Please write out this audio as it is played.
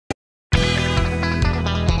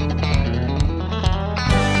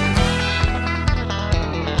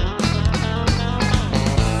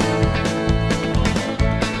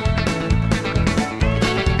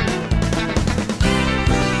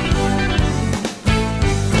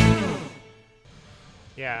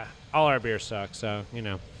Yeah, all our beers suck, so, you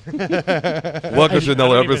know. Welcome to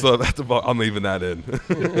another episode of At the Bar. I'm leaving that in.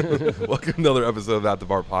 Welcome to another episode of At the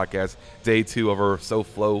Bar Podcast, day 2 of our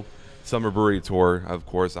SoFlo Summer Brewery Tour. Of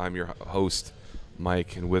course, I'm your host,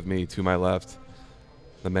 Mike, and with me to my left,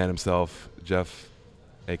 the man himself, Jeff,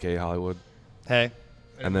 a.k.a. Hollywood. Hey.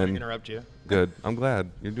 And then interrupt you. Good. I'm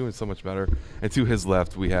glad. You're doing so much better. And to his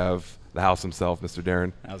left, we have the house himself, Mr.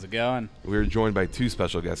 Darren. How's it going? We're joined by 2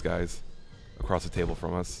 special guest guys across the table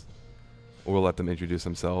from us. We'll let them introduce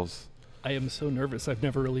themselves. I am so nervous. I've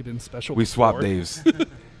never really been special We before. swapped Daves.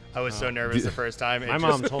 I was so nervous the first time. My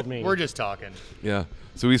mom told me. We're just talking. Yeah.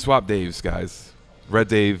 So we swapped Daves, guys. Red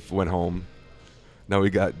Dave went home. Now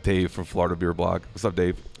we got Dave from Florida Beer Blog. What's up,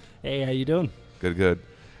 Dave? Hey, how you doing? Good, good.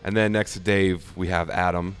 And then next to Dave, we have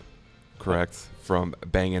Adam, correct, from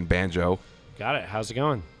Bangin Banjo. Got it. How's it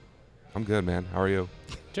going? I'm good, man. How are you?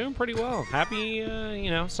 Doing pretty well. Happy,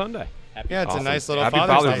 Sunday. Yeah, it's Awesome. a nice little Happy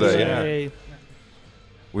Father's Father's Day, Day. yeah. Hey.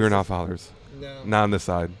 We are not fathers. No. Not on this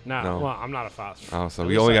side. No, well, I'm not a father. Oh, so On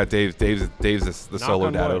we this only side. got Dave. Dave's the Knock solo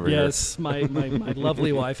on dad wood. over here. Yes, my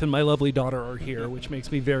lovely wife and my lovely daughter are here, which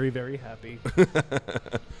makes me very, very happy.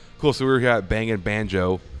 Cool. So we were here at Bangin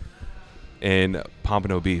Banjo in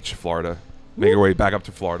Pompano Beach, Florida. Make our way back up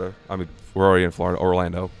to Florida. I mean, we're already in Florida,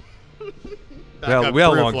 Orlando. We had a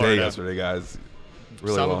long day yesterday, guys.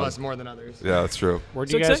 Really Some long. of us more than others. Yeah, that's true. Where'd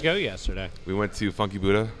So you guys exci- go yesterday? We went to Funky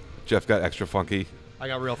Buddha. Jeff got extra funky. I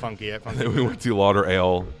got real funky at And funky. then we went to Lauder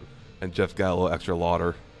Ale, and Jeff got a little extra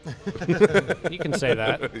lauder. You can say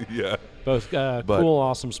that. Yeah. Both But- cool,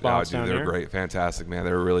 awesome Yeah, spots dude, down they were there. great. Fantastic, man.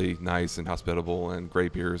 They were really nice and hospitable and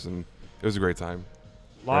great beers, and it was a great time.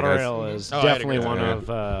 Right, guys? Lauderdale is Oh, I had a definitely good one time.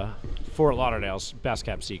 of Fort Lauderdale's best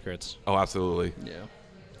kept secrets. Oh, absolutely. Yeah.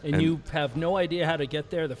 And And- you have no idea how to get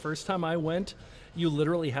there. The first time I went, you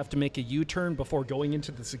literally have to make a U-turn before going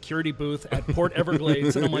into the security booth at Port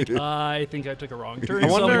Everglades. And I'm like, I think I took a wrong turn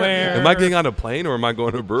wonder- somewhere. Am I getting on a plane or am I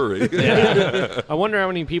going to a brewery? I wonder how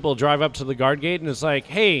many people drive up to the guard gate and it's like,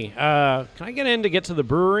 hey, can I get in to get to the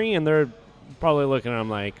brewery? And they're probably looking at them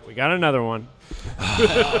like, we got another one.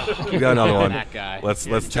 We got another one. That guy. Let's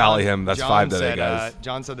tally him. That's John 5 today, said, guys.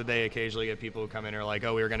 John said that they occasionally get people who come in and are like,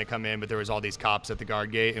 oh, we were going to come in, but there was all these cops at the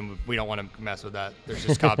guard gate, and we don't want to mess with that. There's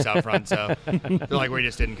just cops out front, so they're like, we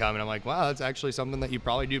just didn't come. And I'm like, wow, that's actually something that you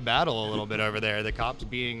probably do battle a little bit over there. The cops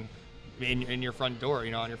being in your front door,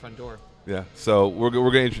 on your front door. Yeah. So we're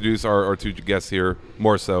going to introduce our 2 guests here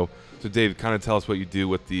more so. So, Dave, kind of tell us what you do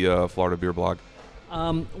with the Florida Beer Blog.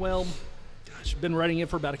 Well, gosh, been writing it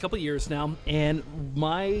for about a couple of years now, and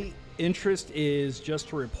my interest is just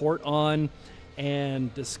to report on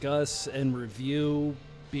and discuss and review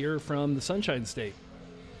beer from the Sunshine State,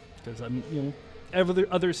 because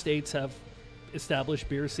other states have established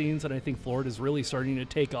beer scenes, and I think Florida's really starting to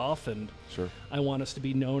take off, and Sure. I want us to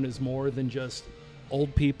be known as more than just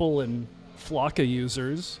old people and Flocka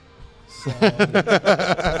users. So,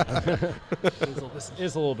 This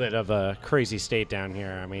is a little bit of a crazy state down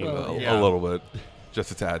here. I mean, Well, Yeah. A little bit. Just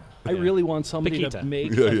a tad. I really want somebody to Paquita.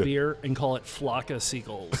 make Yeah, a yeah. beer and call it Flocka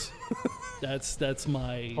Seagulls. That's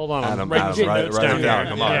my. hold on. Adam, I'm writing write notes it down down.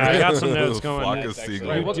 here. Come on. Yeah, I got some notes Flock going. of Next, actually.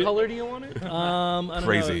 seagulls. Wait, what color do you want it? I don't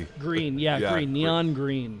Crazy. know, green. Yeah, Yeah, green, neon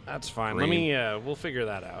green. That's fine. Green. Let me. We'll figure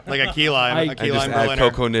that out. Like a key lime, I- a And key just lime add Berliner.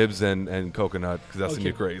 cocoa nibs and coconut because that's the Okay.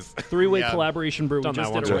 new craze. Three-way Yeah. collaboration brew. We Done that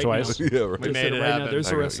just once did or it right twice. now. Yeah, right. We Just made did it right now. happen. There's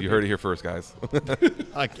the Okay, recipe. you heard it here first, guys.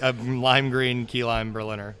 A lime green key lime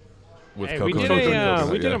Berliner. With Hey, cocoa we did and a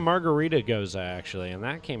coconut, we did yeah. a margarita goza actually, and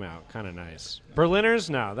that came out kind of nice. Berliners,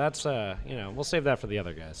 no, that's we'll save that for the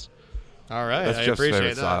other guys. All right, That's I Jeff's appreciate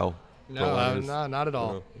favorite that. style. No, Berliners. no, not at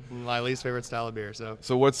all. My least favorite style of beer. So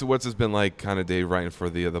So what's this been like, kind of, Dave, writing for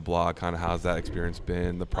the blog? Kind of how's that experience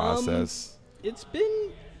been? The process. It's been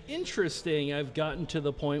interesting. I've gotten to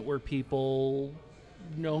the point where people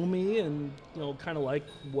know me and kind of like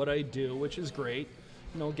what I do, which is great.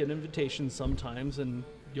 Get invitations sometimes, and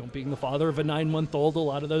being the father of a 9-month-old, a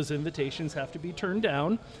lot of those invitations have to be turned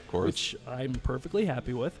down, course. which I'm perfectly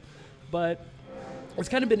happy with. But it's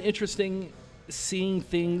kind of been interesting seeing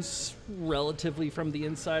things relatively from the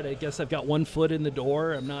inside. I guess I've got one foot in the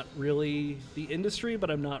door. I'm not really the industry, but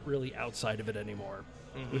I'm not really outside of it anymore,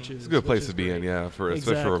 which is It's a good place to be in, yeah, especially for a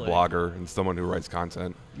Exactly. blogger and someone who writes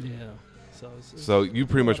content. Yeah. So, it's So you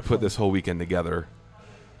pretty a lot much of put fun. this whole weekend together,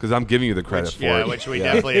 because I'm giving you the credit for it. which we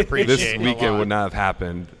definitely appreciate. This a weekend lot. would not have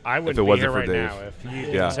happened I if wouldn't it be wasn't here for right Dave. now if you Yeah.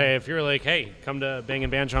 didn't say if you're like, hey, come to Bangin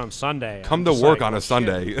Banjo on Sunday. Come I'm to just work like, on a well,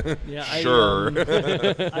 Sunday. Yeah, Sure.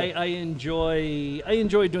 I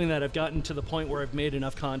enjoy doing that. I've gotten to the point where I've made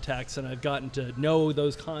enough contacts, and I've gotten to know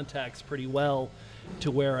those contacts pretty well,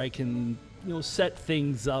 to where I can set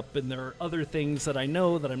things up, and there are other things that I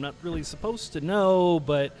know that I'm not really supposed to know,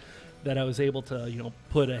 but that I was able to,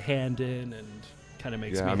 put a hand in, and kind of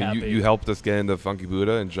makes me happy. You helped us get into Funky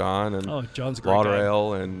Buddha and John and John's a great Water guy.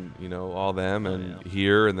 Ale and this them and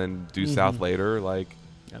here and then due south later. Like,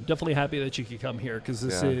 I'm definitely happy that you could come here because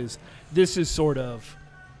this is sort of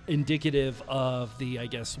indicative of the, I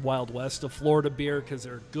guess, Wild West of Florida beer, because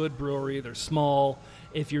they're a good brewery. They're small.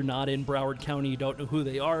 If you're not in Broward County, you don't know who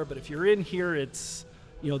they are. But if you're in here, it's,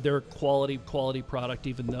 they're a quality product,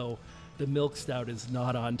 even though the milk stout is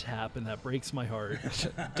not on tap, and that breaks my heart.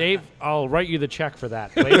 Dave, I'll write you the check for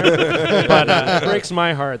that later. But it breaks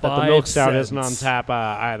my heart that the milk stout isn't on tap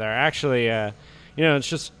either. Actually, it's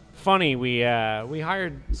just funny. We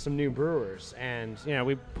hired some new brewers, and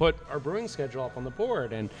we put our brewing schedule up on the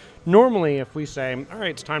board. And normally, if we say, all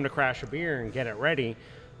right, it's time to crash a beer and get it ready,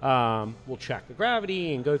 we'll check the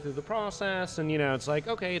gravity and go through the process, and it's like,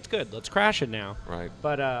 okay, it's good, let's crash it now. Right.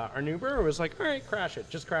 But our new brewer was like, all right,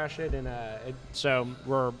 just crash it, and so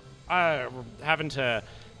we're having to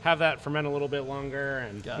have that ferment a little bit longer,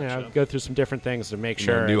 and go through some different things to make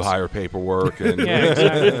sure. New hire paperwork, and yeah,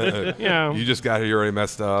 exactly. You just got here, you're already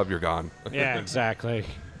messed up, you're gone. Yeah, exactly.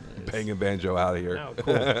 Bangin Banjo out of here. Oh,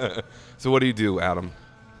 cool. So what do you do, Adam?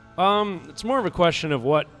 It's more of a question of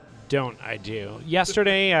what don't I do.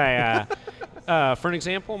 Yesterday, I, for an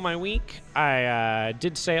example, my week, I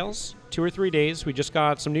did sales 2 or 3 days. We just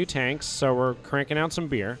got some new tanks, so we're cranking out some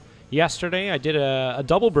beer. Yesterday, I did a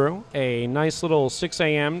double brew, a nice little 6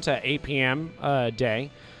 a.m. to 8 p.m. Day.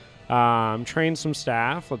 Trained some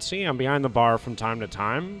staff. Let's see, I'm behind the bar from time to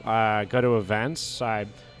time. Go to events. I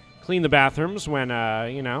clean the bathrooms when,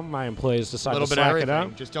 my employees decide to slack it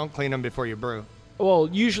up. Just don't clean them before you brew. Well,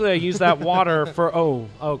 usually I use that water for.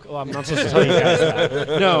 I'm not supposed to tell you guys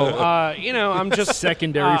that. No, I'm just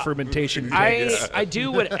secondary fermentation. I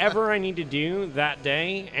do whatever I need to do that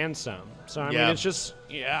day and some. So I mean, it's just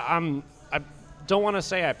I don't want to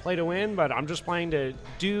say I play to win, but I'm just playing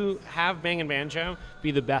to have Bangin Banjo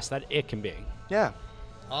be the best that it can be. Yeah.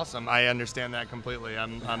 Awesome. I understand that completely.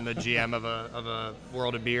 I'm the GM of a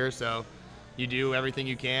world of beer, so you do everything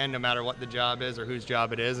you can, no matter what the job is or whose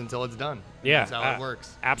job it is, until it's done. Yeah, that's how it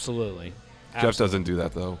works. Absolutely. Jeff doesn't do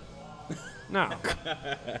that though. No.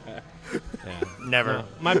 Never. No.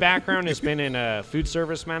 My background has been in food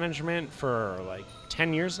service management for like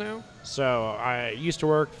 10 years now. So I used to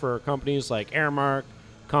work for companies like Aramark,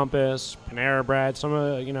 Compass, Panera Bread, some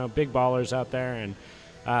of the big ballers out there, and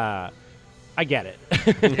I get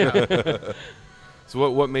it. So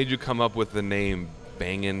what made you come up with the name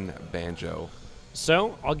Bangin Banjo?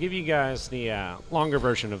 So I'll give you guys the longer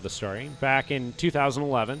version of the story. Back in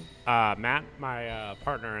 2011, Matt, my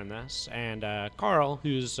partner in this, and Carl,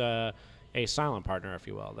 who's a silent partner, if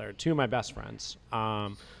you will. They're two of my best friends.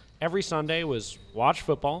 Every Sunday was watch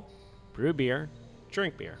football, brew beer,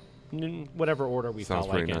 drink beer, in whatever order we Sounds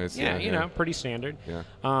felt like pretty it. nice. Yeah, pretty standard. Yeah.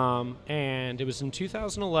 And it was in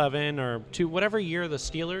 2011 or whatever year the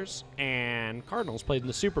Steelers and Cardinals played in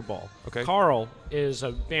the Super Bowl. Okay. Carl is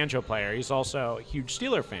a banjo player. He's also a huge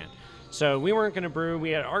Steeler fan. So we weren't going to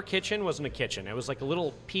brew. Our kitchen wasn't a kitchen. It was like a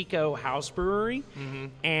little Pico house brewery. Mm-hmm.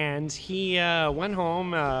 And he went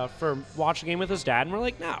home for watch a game with his dad. And we're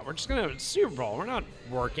like, no, we're just going to Super Bowl. We're not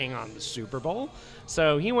working on the Super Bowl.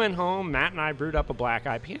 So he went home. Matt and I brewed up a black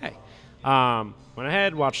IPA. Went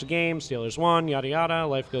ahead, watched the game. Steelers won, yada, yada.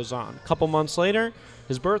 Life goes on. A couple months later,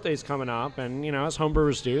 his birthday's coming up. And, as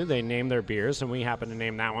homebrewers do, they name their beers. And we happen to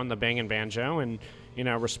name that one the Bangin Banjo. And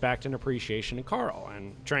respect and appreciation to Carl,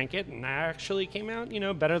 and drank it, and actually came out,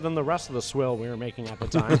 better than the rest of the swill we were making at the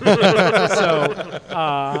time.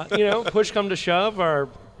 So, push come to shove, our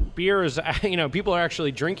beer is, people are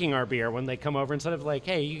actually drinking our beer when they come over instead of like,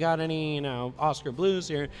 hey, you got any, Oscar Blues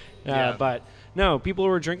here? But no, people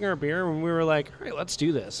were drinking our beer, and we were like, all right, let's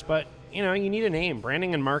do this. But, you need a name.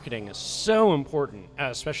 Branding and marketing is so important,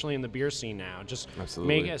 especially in the beer scene now. Just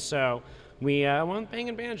Absolutely. make it so. We went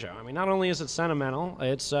Bangin Banjo. I mean, not only is it sentimental,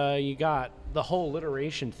 it's you got the whole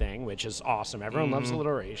alliteration thing, which is awesome. Everyone loves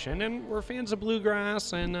alliteration, and we're fans of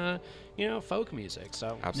bluegrass and folk music.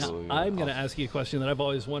 So absolutely, now, I'm going to ask you a question that I've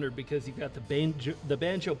always wondered, because you've got the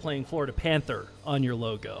banjo playing Florida Panther on your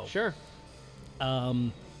logo. Sure.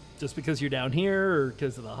 Just because you're down here, or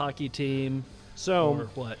because of the hockey team? So or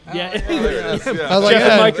what? I was Jeff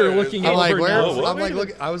and Mike are looking I'm like, over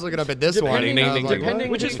now. I was looking up at this one. Ding, ding, ding, ding.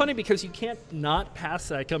 Which is funny, because you can't not pass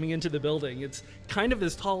that coming into the building. It's kind of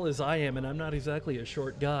as tall as I am, and I'm not exactly a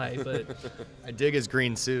short guy, but I dig his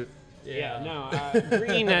green suit.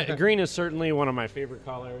 Green is certainly one of my favorite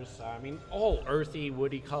colors. I mean, all earthy,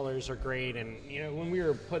 woody colors are great. And when we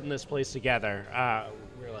were putting this place together,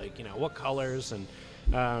 we were were like, what colors and.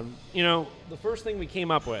 The first thing we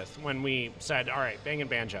came up with when we said, all right, Bangin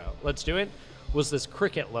Banjo, let's do it, was this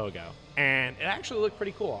cricket logo. And it actually looked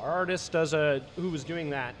pretty cool. Our artist who was doing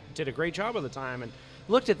that did a great job at the time and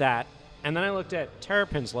looked at that. And then I looked at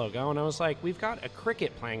Terrapin's logo and I was like, we've got a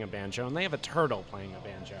cricket playing a banjo and they have a turtle playing a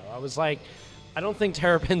banjo. I was like, I don't think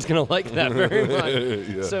Terrapin's going to like that very much.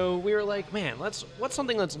 Yeah. So we were like, man, what's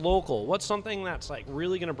something that's local? What's something that's like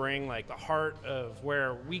really going to bring like the heart of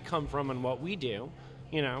where we come from and what we do,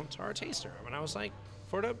 to our taster room? And I was like,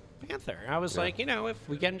 Florida Panther. I was like, if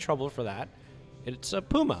we get in trouble for that, it's a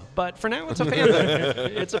puma. But for now, it's a panther.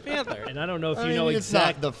 It's a panther. And I don't know if it's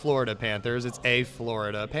not the Florida Panthers. It's a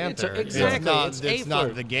Florida Panther. Exactly. It's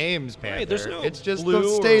not the game's Panther. Right, there's no it's just blue the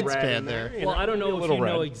or state's red Panther. Well, I don't know if you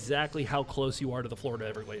know red. exactly how close you are to the Florida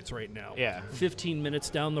Everglades right now. Yeah. 15 minutes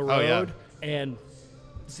down the Oh, yeah. road, and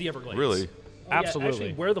it's the Everglades. Really? Yeah, Absolutely.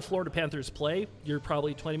 actually, where the Florida Panthers play, you're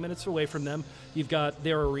probably 20 minutes away from them. You've got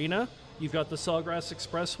their arena, you've got the Sawgrass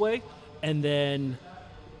Expressway, and then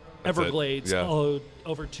Everglades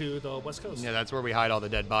over to the West Coast. Yeah, that's where we hide all the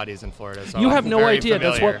dead bodies in Florida. So You I'm have no very idea.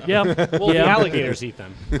 familiar. That's what. Yeah. Well, the alligators eat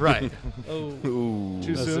them. Right. Oh. Ooh.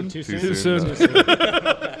 Too soon. Too Too soon. soon.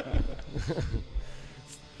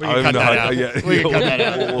 We can cut that out. Yeah, We can cut that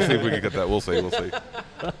out. We'll see if we can get that. We'll see.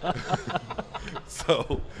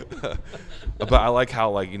 So, but I like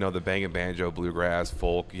how the Bangin Banjo, bluegrass,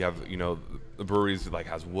 folk. You have the breweries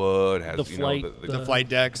has wood, has The flight, The flight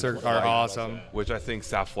decks are awesome. which I think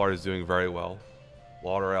South Florida is doing very well.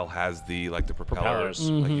 Lauderdale has the propellers. Propellers.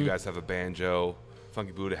 Like you guys have a banjo.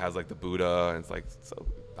 Funky Buddha has the Buddha, and it's so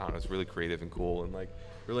I don't know. It's really creative and cool, and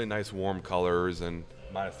really nice warm colors, and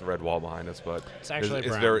minus the red wall behind us, but It's actually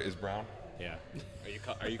brown. It's brown. Yeah. He's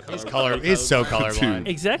so colorblind.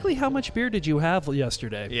 Exactly how much beer did you have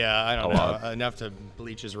yesterday? Yeah, I don't A know. lot. Enough to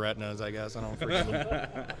bleach his retinas, I guess. I don't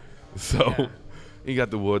freaking So you got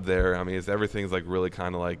the wood there. I mean, everything's really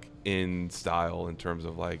kind of in style in terms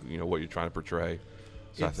of what you're trying to portray.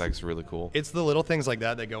 So I think it's really cool. It's the little things like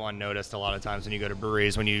that that go unnoticed a lot of times when you go to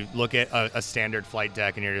breweries. When you look at a standard flight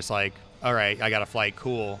deck and you're just like, all right, I got a flight,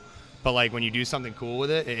 cool. But when you do something cool with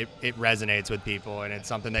it, it resonates with people, and it's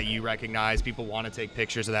something that you recognize. People want to take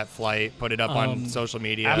pictures of that flight, put it up on social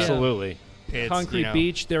media. Absolutely. It's, Concrete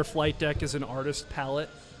Beach, their flight deck is an artist palette,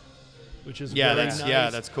 which is very nice.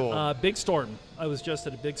 that's cool. Big Storm. I was just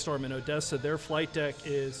at a Big Storm in Odessa. Their flight deck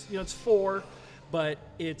is, it's 4, but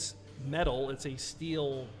it's metal. It's a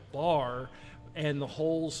steel bar, and the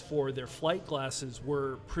holes for their flight glasses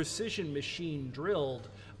were precision machine drilled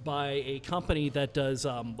by a company that does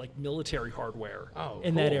military hardware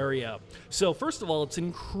in that area. So first of all, it's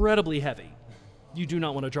incredibly heavy. You do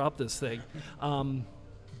not want to drop this thing.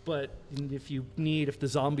 But if the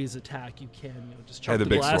zombies attack, you can just chuck the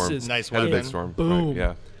glasses. Nice Had a weapon. big storm. Boom. Right,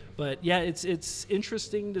 yeah. But yeah, it's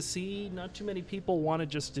interesting to see. Not too many people want to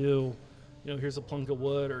just do, here's a plunk of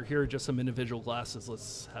wood, or here are just some individual glasses.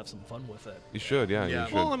 Let's have some fun with it. You should, yeah. Yeah. You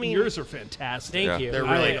should. Well, I mean, Yours are fantastic. Thank Yeah. you. They're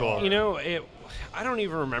really cool. I don't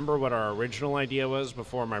even remember what our original idea was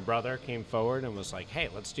before my brother came forward and was like, hey,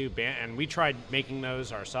 let's do and we tried making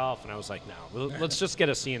those ourselves, and I was like, no, let's just get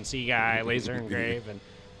a CNC guy, laser engrave, and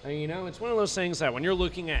it's one of those things that when you're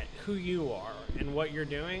looking at who you are and what you're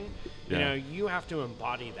doing, you have to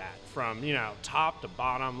embody that from top to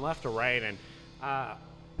bottom, left to right, and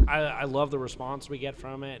I love the response we get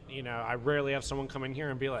from it. I rarely have someone come in here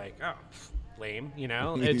and be like, oh, lame.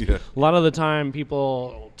 It's, Yeah. a lot of the time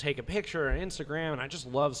people take a picture on Instagram, and I just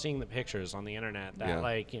love seeing the pictures on the internet that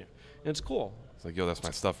it's cool. It's yo, that's my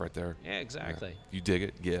stuff right there. Yeah, exactly. Yeah. You dig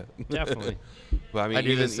it? Yeah. Definitely. But I mean, I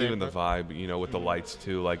do the even same. the vibe, with the lights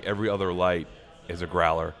too. Every other light is a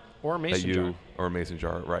growler. Or a mason jar. Or a mason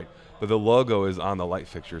jar, right. But the logo is on the light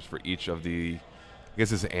fixtures for each of I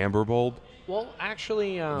guess it's amber bulb, Well,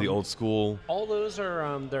 actually, the old school. all those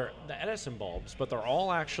are they're the Edison bulbs, but they're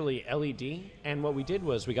all actually LED. And what we did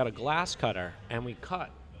was we got a glass cutter and we cut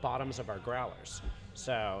bottoms of our growlers.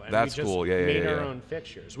 So and That's we just cool. Yeah, made our yeah. own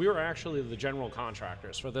fixtures. We were actually the general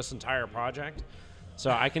contractors for this entire project.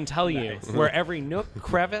 So I can tell you where every nook,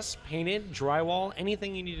 crevice, painted, drywall,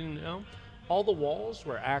 anything you need to know, all the walls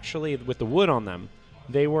were actually with the wood on them.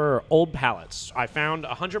 They were old pallets. I found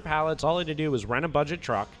 100 pallets. All I had to do was rent a budget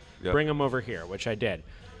truck, Yep. bring them over here, which I did.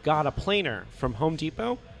 Got a planer from Home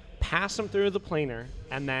Depot, passed them through the planer,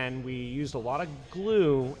 and then we used a lot of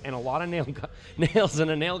glue and a lot of nails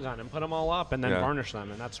and a nail gun and put them all up and then Yeah. varnished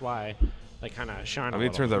them, and that's why they kind of shine I mean,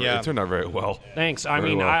 a little. it turned out very well. Thanks. I Very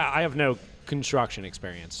mean, well. I have no construction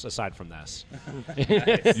experience aside from this. You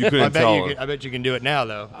couldn't tell. I bet you can do it now,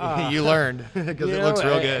 though. You learned because it looks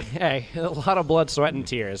real good. Hey, a lot of blood, sweat, and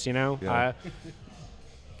tears, Yeah.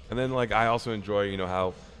 And then like I also enjoy,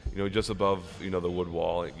 how, just above, the wood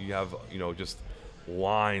wall, you have, just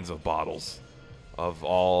lines of bottles of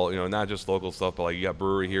all, not just local stuff, but like you got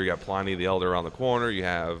Brewery here, you got Pliny the Elder around the corner, you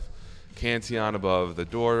have Cantillon above the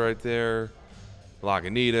door right there,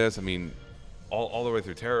 Lagunitas, I mean, all the way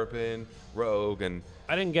through Terrapin, Rogue, and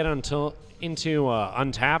I didn't get into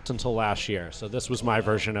Untapped until last year, so this was my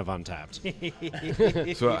version of Untapped.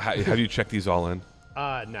 So have you checked these all in?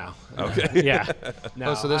 No. Okay. Yeah.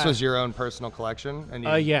 No, So this was your own personal collection? And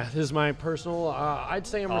yeah, this is my personal. I'd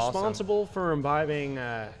say I'm Awesome. responsible for imbibing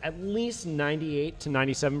at least 98 to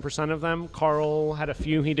 97% of them. Carl had a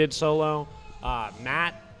few he did solo.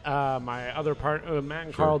 Matt, my other part, Matt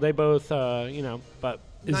and Carl, they both, but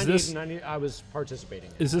Is 98 this- and 90, I was participating.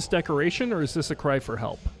 Is this decoration or is this a cry for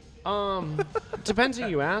help? Depends who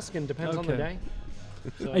you ask and depends on the Okay. day.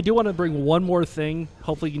 So, I do want to bring one more thing.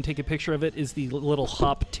 Hopefully, you can take a picture of it. Is the little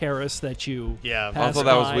hop terrace that you Yeah. pass I thought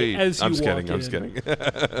that was by weed. as I'm you just kidding. walk I'm just in.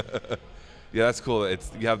 kidding. Yeah, that's cool.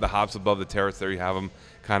 You have the hops above the terrace there. You have them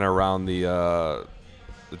kind of around the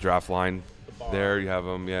draft line there. You have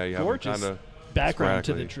them. Yeah, you have Gorgeous them kind background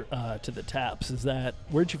to sporadically. to the taps. Is that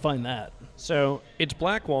where'd you find that? So it's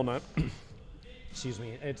black walnut. Excuse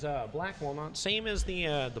me. It's black walnut, same as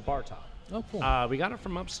the bar top. Oh, cool. We got it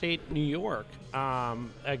from upstate New York.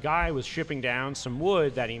 A guy was shipping down some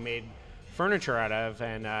wood that he made furniture out of,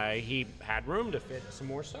 and he had room to fit some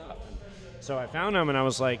more stuff. And so I found him, and I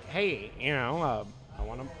was like, hey, I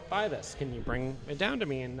want to buy this. Can you bring it down to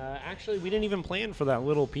me? And actually, we didn't even plan for that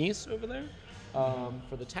little piece over there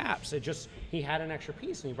for the taps. He had an extra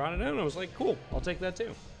piece, and he brought it down, and I was like, cool, I'll take that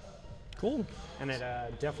too. Cool. And it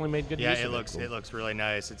definitely made good Yeah, use it of looks it looks really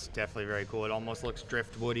nice. It's definitely very cool. It almost looks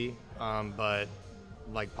driftwoody, but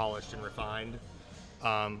like polished and refined.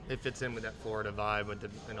 It fits in with that Florida vibe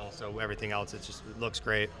and also everything else. It looks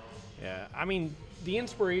great. Yeah, I mean, the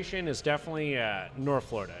inspiration is definitely North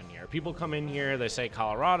Florida in here. People come in here, they say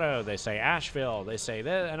Colorado, they say Asheville, they say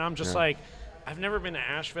that, and I'm just like, I've never been to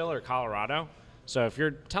Asheville or Colorado. So if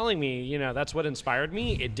you're telling me, that's what inspired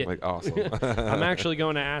me, it didn't. Like, awesome. I'm actually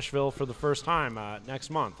going to Asheville for the first time next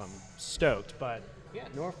month. I'm stoked. But yeah,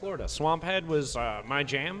 North Florida. Swamp Head was my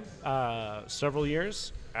jam several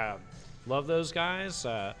years. Love those guys.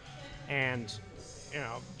 And,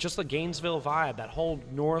 just the Gainesville vibe, that whole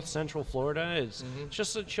north central Florida is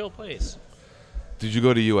just a chill place. Did you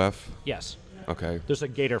go to UF? Yes. Okay. There's a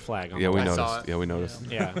gator flag on Yeah, the we wall. saw noticed. it. Yeah, we noticed.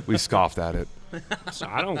 Yeah. We scoffed at it. So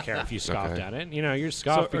I don't care if you scoffed Okay. at it. You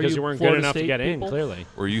scoffed So are because you you weren't Florida good enough to State get people? in, clearly.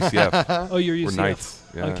 We're UCF. Oh, you're We're UCF. Knights.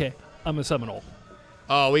 Yeah. Okay, I'm a Seminole.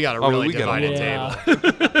 Oh, we got a but really we get divided along.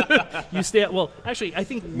 table. You stand. Well, actually, I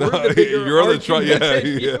think No, we're the bigger you're on the truck. argument Yeah, than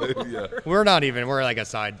you yeah, are. yeah. We're like a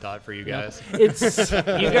side thought for you guys. It's You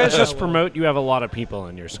guys just promote you have a lot of people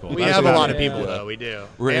in your school. We That's have a about lot it. of people Yeah. though. We do.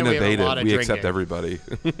 We're And innovative. We, have a lot of We accept drinking. everybody.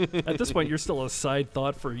 at this point, you're still a side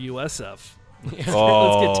thought for USF.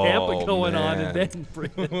 Oh, Let's get Tampa going on man. and then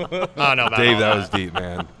bring it on. I don't know about Dave, all that was deep,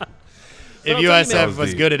 man. If I'll tell you, man. USF was was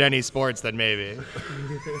deep. good at any sports, then maybe.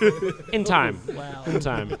 In time. Wow. In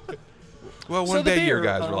time. Well, So one the day here,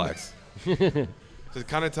 beer, guys. Relax. So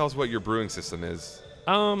kind of tell us what your brewing system is.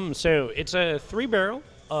 So it's a three-barrel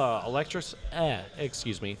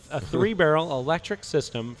electric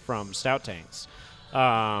system from Stout Tanks.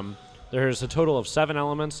 There's a total of 7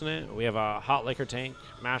 elements in it. We have a hot liquor tank,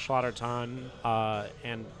 mash lauter tun,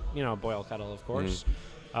 and boil kettle, of course.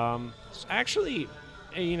 It's actually,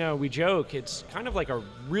 we joke it's kind of like a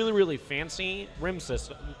really, really fancy rim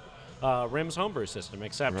system, Rim's homebrew system,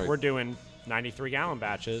 except Right. we're doing 93-gallon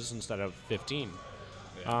batches instead of 15.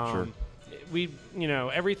 Sure. We,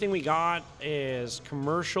 everything we got is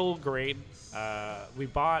commercial grade. We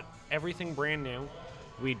bought everything brand new.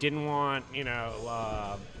 We didn't want,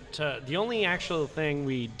 the only actual thing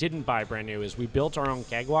we didn't buy brand new is we built our own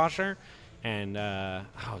keg washer. And,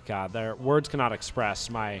 their words cannot express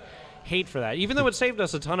my hate for that. Even though it saved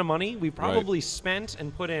us a ton of money, we probably spent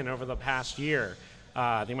and put in over the past year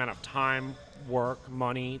the amount of time, work,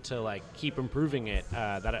 money to keep improving it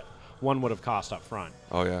that one would have cost up front.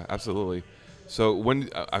 Oh yeah, absolutely. So when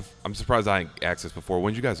I'm surprised I didn't ask this before.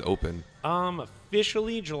 When did you guys open?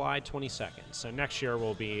 Officially July 22nd. So next year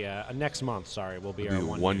will be next month. Sorry, will be our It'll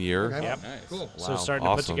be 1 1 year. Okay. Yep. Nice. Cool. So Wow, starting to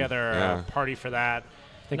put awesome. together Yeah. a party for that.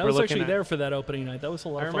 I think I we're was looking actually at, there for that opening night. That was a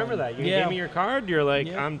lot I of remember fun. that. You yeah. gave me your card. You're like,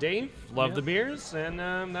 Yeah. I'm Dave. Love Yeah. the beers, and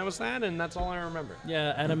that was that, and that's all I remember.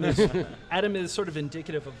 Yeah, Adam is sort of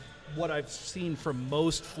indicative of what I've seen from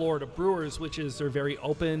most Florida brewers, which is they're very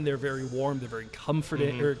open, they're very warm, they're very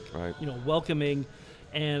comforting, or Right. welcoming,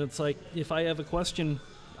 and it's like if I have a question,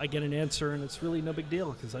 I get an answer, and it's really no big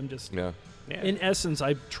deal because I'm just, Yeah. Yeah. in essence,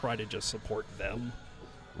 I try to just support them.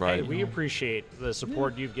 Right. Hey, we appreciate the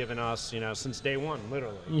support you've given us, since day one,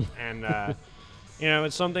 literally. And,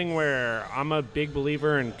 it's something where I'm a big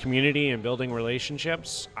believer in community and building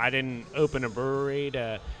relationships. I didn't open a brewery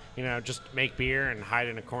to, just make beer and hide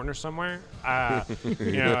in a corner somewhere.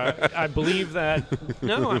 I believe that,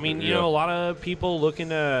 a lot of people looking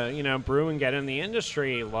to, brew and get in the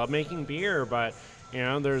industry love making beer, but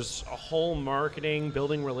there's a whole marketing,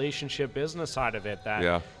 building relationship business side of it that,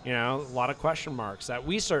 a lot of question marks that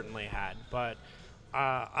we certainly had. But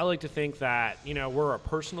I like to think that, we're a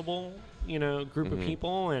personable, group of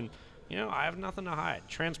people, and, I have nothing to hide.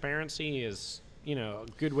 Transparency is, a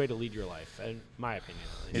good way to lead your life, in my opinion.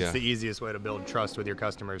 It's the easiest way to build trust with your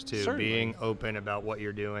customers, too. Certainly. Being open about what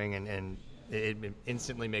you're doing, and it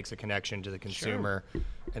instantly makes a connection to the consumer,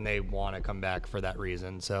 and they want to come back for that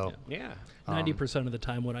reason. So 90% of the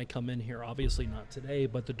time when I come in here, obviously not today,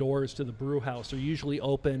 but the doors to the brew house are usually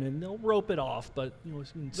open, and they'll rope it off, but you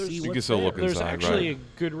can see you what's can still there. look There's inside, actually right.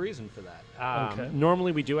 a good reason for that. Okay.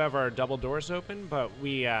 Normally we do have our double doors open, but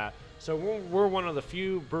so we're one of the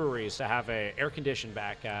few breweries to have a air-conditioned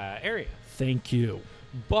back area. Thank you.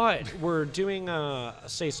 But we're doing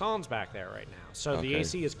saisons back there right now. So the Okay.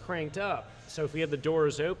 AC is cranked up. So if we had the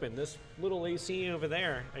doors open, this little AC over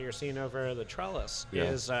there that you're seeing over the trellis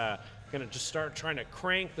is going to just start trying to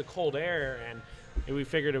crank the cold air. And we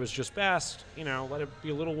figured it was just best, let it be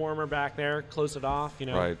a little warmer back there, close it off.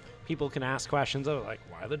 Right. People can ask questions of like,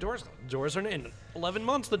 why are the doors? The doors are in 11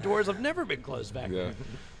 months. The doors have never been closed back there.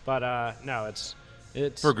 But no, it's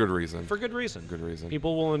For good reason. For good reason. Good reason.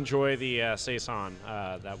 People will enjoy the saison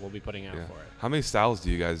that we'll be putting out for it. How many styles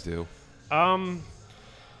do you guys do?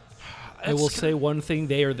 I will say one thing: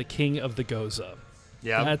 they are the king of the Goza.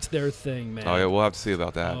 Yeah, That's their thing, man. Oh, yeah, we'll have to see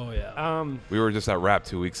about that. Oh, yeah. We were just at Rap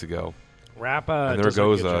 2 weeks ago. Rappa And their does a good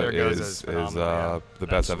Goza job. Their Goza is is phenomenal, the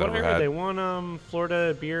best I've What I ever heard, had. they won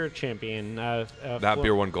Florida Beer Champion. That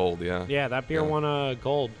beer won gold, yeah. Yeah, that beer won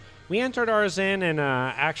gold. We entered ours in, and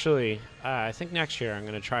actually, I think next year I'm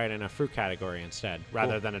going to try it in a fruit category instead,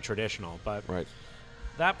 rather than a traditional. But Right.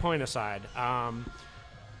 that point aside,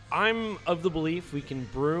 I'm of the belief we can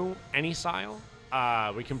brew any style.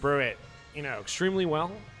 We can brew it, extremely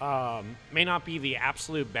well. May not be the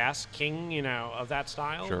absolute best king, of that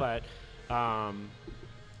style, but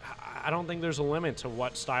I don't think there's a limit to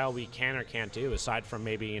what style we can or can't do, aside from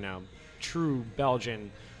maybe, true Belgian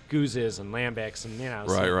gooses and lambics and,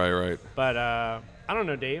 Right. But I don't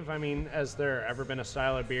know, Dave. I mean, has there ever been a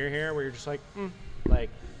style of beer here where you're just like,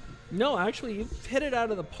 No, actually, you've hit it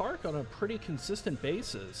out of the park on a pretty consistent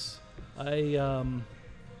basis. I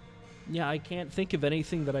can't think of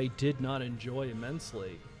anything that I did not enjoy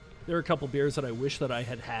immensely. There are a couple beers that I wish that I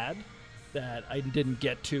had that I didn't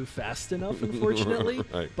get to fast enough, unfortunately.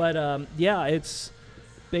 Right. But it's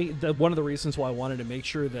one of the reasons why I wanted to make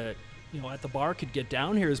sure that at the bar could get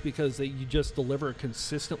down here is because you just deliver a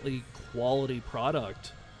consistently quality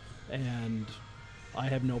product, and I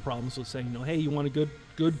have no problems with saying, hey, you want a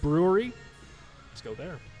good brewery? Let's go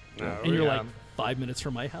there. And you're like 5 minutes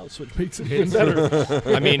from my house, which makes it even better.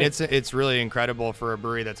 I mean, it's really incredible for a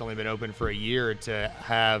brewery that's only been open for a year to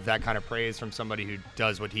have that kind of praise from somebody who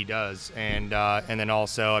does what he does, and then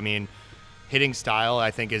also, I mean, hitting style,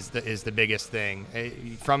 I think, is the biggest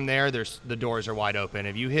thing. From there, the doors are wide open.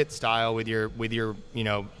 If you hit style with your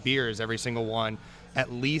beers, every single one,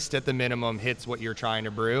 at least at the minimum, hits what you're trying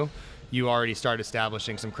to brew, you already start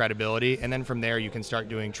establishing some credibility, and then from there you can start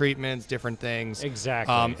doing treatments, different things,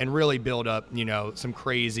 Exactly. and really build up some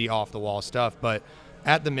crazy off the wall stuff. But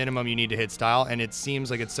at the minimum, you need to hit style, and it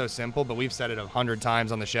seems like it's so simple, but we've said it 100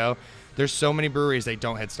 times on the show. There's so many breweries that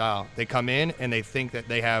don't hit style. They come in and they think that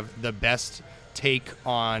they have the best take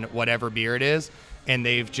on whatever beer it is, and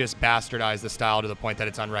they've just bastardized the style to the point that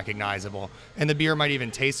it's unrecognizable. And the beer might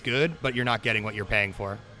even taste good, but you're not getting what you're paying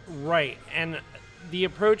for. Right. And the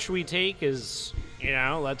approach we take is,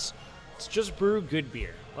 let's just brew good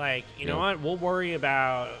beer. Like, you know what? We'll worry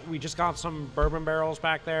about, we just got some bourbon barrels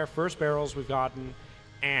back there, first barrels we've gotten,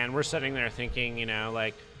 and we're sitting there thinking,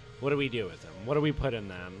 what do we do with them? What do we put in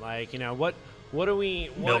them? Like, what do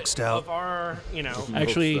we, Milk stout. of our,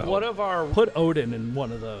 Actually, what of our, put Odin in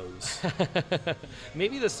one of those.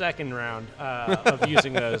 maybe the second round of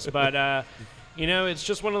using those. But, it's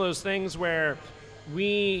just one of those things where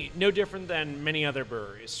we, no different than many other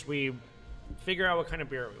breweries, we figure out what kind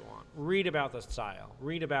of beer we want, read about the style,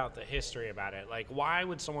 read about the history about it. Like, why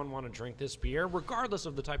would someone want to drink this beer, regardless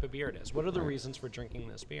of the type of beer it is? What are the reasons for drinking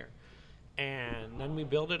this beer? And then we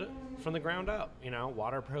build it from the ground up,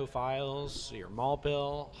 water profiles, your malt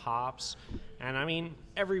bill, hops. And I mean,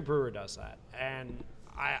 every brewer does that. And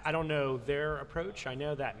I don't know their approach. I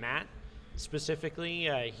know that Matt specifically.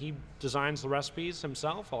 He designs the recipes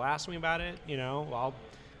himself. He'll ask me about it. I'll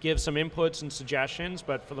give some inputs and suggestions,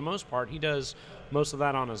 but for the most part, he does most of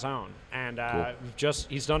that on his own. And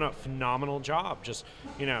he's done a phenomenal job. Just,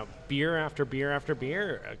 beer after beer after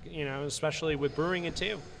beer, especially with brewing it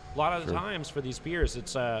too. A lot of the times for these beers,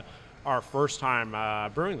 it's our first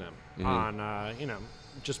time brewing them on,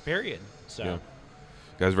 just period. So, You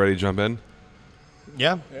guys ready to jump in?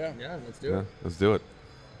 Yeah. Let's do it. Let's do it.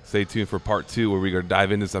 Stay tuned for part 2 where we're going to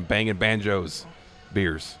dive into some Bangin Banjos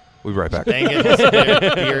beers. We'll be right back. Bangin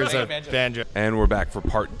beers of banjo. And we're back for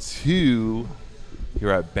part 2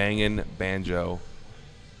 here at Bangin Banjo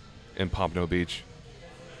in Pompano Beach.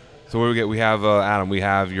 So what do we get? We have, Adam, we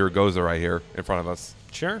have your Goza right here in front of us.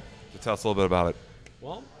 Sure. So tell us a little bit about it.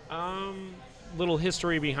 Well, little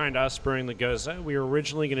history behind us brewing the Goza. We were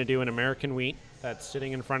originally going to do an American wheat that's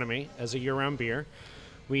sitting in front of me as a year-round beer.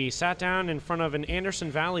 We sat down in front of an Anderson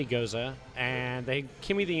Valley Goza, and they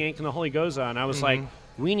gave me the Yank and the Holy Goza, and I was like,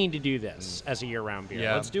 we need to do this as a year-round beer.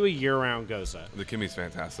 Yeah. Let's do a year-round Goza. The Kimmy's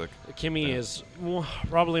fantastic. Kimmy is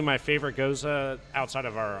probably my favorite Goza outside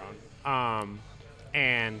of our own.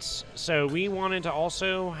 And so we wanted to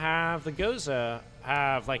also have the Goza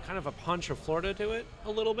have like kind of a punch of Florida to it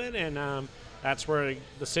a little bit, and that's where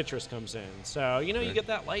the citrus comes in. So, you get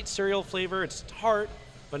that light cereal flavor. It's tart,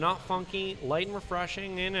 but not funky, light and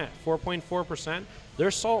refreshing in at 4.4%.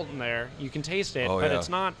 There's salt in there. You can taste it, but it's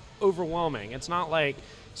not overwhelming. It's not like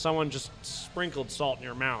someone just sprinkled salt in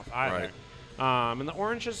your mouth either. Right. And the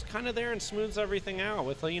orange is kind of there and smooths everything out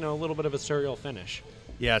with a little bit of a cereal finish.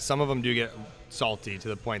 Yeah, some of them do get salty to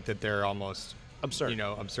the point that they're almost absurd.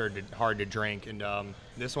 Hard to drink. And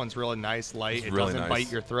this one's really nice, light. It really doesn't nice.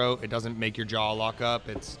 bite your throat. It doesn't make your jaw lock up.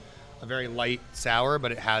 It's a very light sour,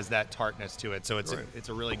 but it has that tartness to it. So it's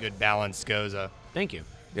a really good balanced Goza. Thank you.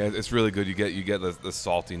 Yeah, it's really good. You get the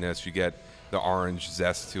saltiness. You get the orange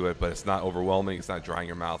zest to it, but it's not overwhelming. It's not drying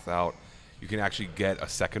your mouth out. You can actually get a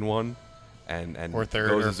second one, and or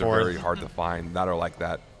third Gozas or fourth. are very hard to find that are like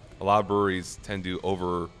that. A lot of breweries tend to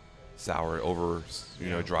over sour it, over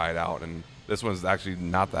dry it out, and this one's actually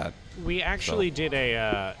not that. We actually did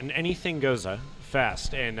an Anything Goza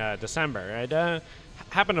Fest in December. It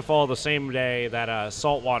happened to fall the same day that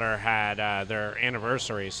Saltwater had their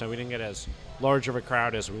anniversary, so we didn't get as large of a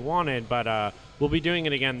crowd as we wanted, but we'll be doing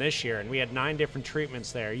it again this year, and we had 9 different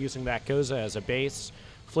treatments there using that Goza as a base.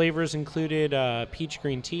 Flavors included peach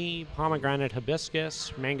green tea, pomegranate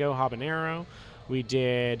hibiscus, mango habanero. We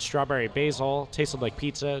did strawberry basil, tasted like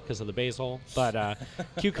pizza because of the basil, but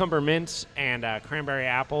cucumber mint and cranberry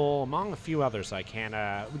apple, among a few others I can't.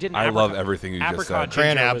 We did. I love everything you just said.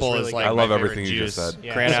 Cran apple is like I love my everything favorite you juice. just said.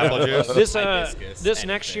 Yeah. Cran apple juice. This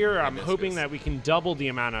next year, I'm hoping that we can double the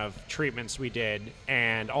amount of treatments we did,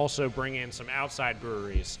 and also bring in some outside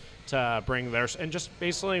breweries to bring theirs, and just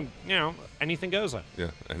basically, anything goes. Yeah,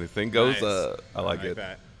 anything goes. Nice. I like it.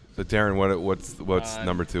 that. So Darren, what's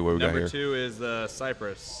number 2? What we got Number here? 2 is the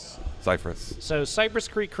Cypress. Cypress. So Cypress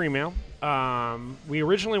Creek Cream Ale. We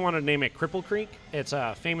originally wanted to name it Cripple Creek. It's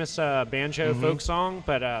a famous banjo folk song,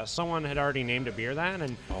 but someone had already named a beer that,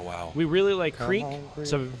 and Oh wow. we really like Creek.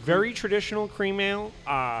 It's a very traditional cream ale.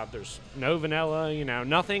 There's no vanilla,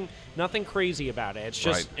 nothing crazy about it. It's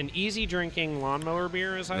just an easy drinking lawnmower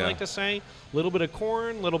beer, as I like to say. A little bit of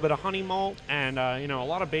corn, a little bit of honey malt, and a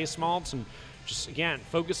lot of base malts, and just again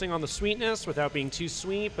focusing on the sweetness without being too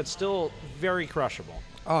sweet, but still very crushable.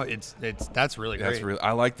 Oh, that's really great. That's really.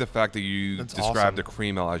 I like the fact that you That's described awesome. the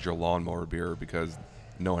cream ale as your lawnmower beer because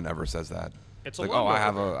no one ever says that. It's a like,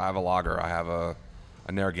 lawnmower I have a lager, I have a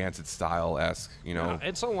Narragansett style-esque, No,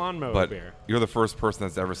 it's a lawnmower But beer. you're the first person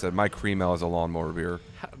that's ever said my cream ale is a lawnmower beer.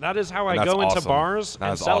 That is how And I that's go into awesome. bars That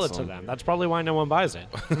and is sell it to awesome. them. That's probably why no one buys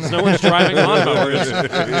it. 'Cause no one's driving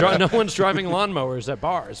lawnmowers. No one's driving lawnmowers at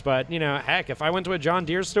bars. But heck, if I went to a John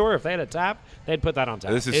Deere store, if they had a tap, they'd put that on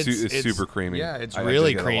tap. This is it's super creamy. Yeah, it's I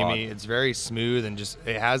really dig it a lot. creamy. It's very smooth and just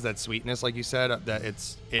it has that sweetness, like you said, that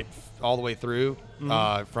it's all the way through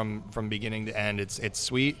from beginning to end. It's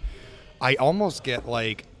sweet. I almost get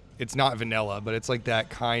like it's not vanilla, but it's like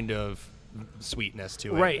that kind of sweetness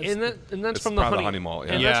to it. Right, and that's it's from the probably honey, the honey malt,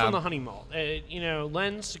 yeah. And that's Yeah. from the honey malt.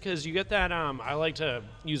 Lends because you get that. I like to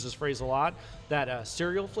use this phrase a lot. That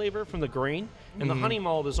cereal flavor from the grain, and the honey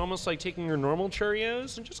malt is almost like taking your normal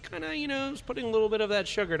Cheerios and just kind of just putting a little bit of that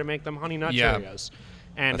sugar to make them honey nut Yeah. Cheerios.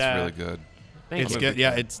 And That's really good. Thank It's you. good.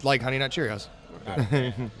 Yeah, it's like Honey Nut Cheerios.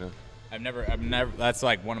 I've never. That's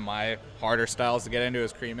like one of my harder styles to get into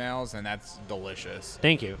is cream ales, and that's delicious.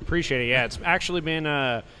 Thank you. Appreciate it. Yeah, it's actually been,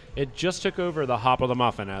 it just took over the Hop of the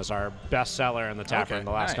Muffin as our best seller in the tap room Okay,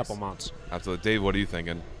 the last nice. couple months. Absolutely. Dave, what are you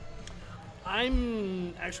thinking?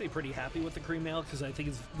 I'm actually pretty happy with the cream ale because I think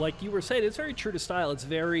it's, like you were saying, it's very true to style. It's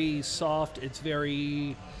very soft. It's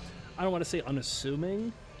very, I don't want to say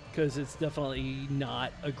unassuming because it's definitely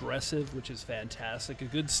not aggressive, which is fantastic. A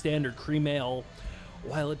good standard cream ale,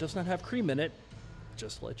 while it does not have cream in it,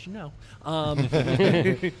 just to let you know,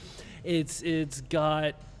 it's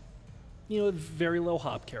got, very low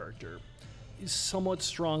hop character, somewhat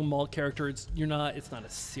strong malt character. It's not a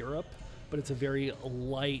syrup, but it's a very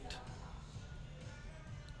light,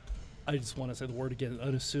 I just want to say the word again,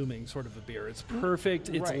 unassuming sort of a beer. It's perfect.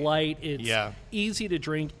 It's light. It's easy to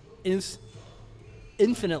drink. It's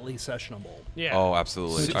infinitely sessionable. Yeah. Oh,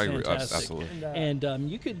 absolutely. Which I is agree. fantastic. Absolutely. And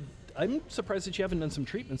you could. I'm surprised that you haven't done some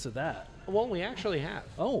treatments of that. Well, we actually have.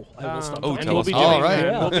 Oh, I will stop. Oh, and tell we'll us be more. doing.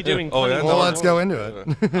 Right. We'll be doing. Oh, yeah, Well, let's go into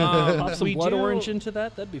it. Pop some we blood do- orange into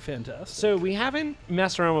that. That'd be fantastic. So we haven't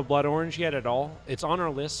messed around with blood orange yet at all. It's on our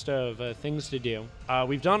list of things to do.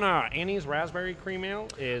 We've done Annie's raspberry cream ale.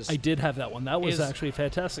 I did have that one. That was is- actually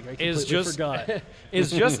fantastic. I Is completely just forgot.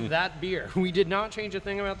 is just that beer. We did not change a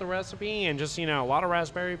thing about the recipe, and just a lot of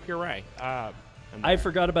raspberry puree. I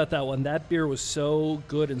forgot about that one. That beer was so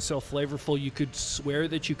good and so flavorful. You could swear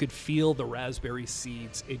that you could feel the raspberry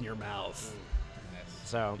seeds in your mouth.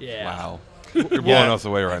 So Yeah. Wow. You're blowing us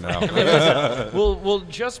away right now. we'll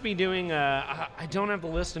just be doing. I don't have the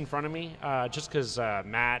list in front of me, just because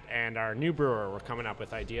Matt and our new brewer were coming up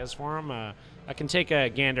with ideas for them. I can take a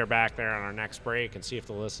gander back there on our next break and see if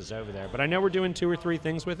the list is over there. But I know we're doing 2 or 3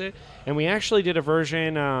 things with it, and we actually did a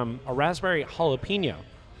version, a raspberry jalapeno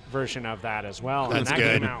version of that as well. and That's that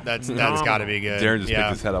good. Came out That's got phenomenal. to be good. Darren just yeah.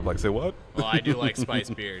 picked his head up like, say what? Well, I do like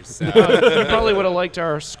spiced beers. So. You probably would have liked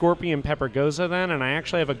our scorpion pepper goza then, and I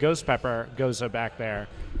actually have a ghost pepper goza back there.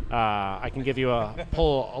 I can give you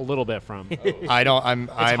pull a little bit from. I don't. I'm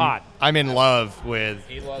hot. I'm in love with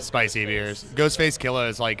He loves spicy Ghostface. beers. Ghostface Killer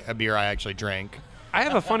is like a beer I actually drink. I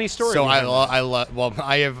have a funny story. So behind that. I love. Well,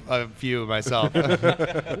 I have a few myself.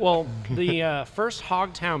 Well, the first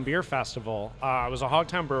Hogtown Beer Festival, I was a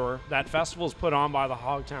Hogtown brewer. That festival is put on by the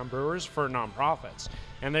Hogtown Brewers for nonprofits.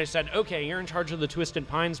 And they said, okay, you're in charge of the Twisted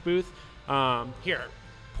Pines booth. Here,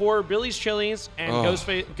 pour Billy's Chili's and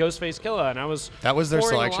Ghostface Killer. And I was That was their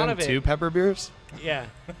pouring a lot selection. of it. 2 pepper beers. Yeah.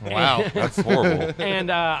 Wow. That's horrible.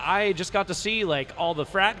 And I just got to see all the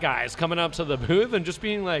frat guys coming up to the booth and just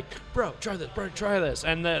being like, bro, try this.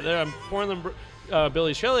 And I'm pouring them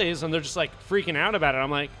Billy's Chili's, and they're just freaking out about it.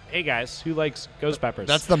 I'm like, hey guys, who likes ghost peppers?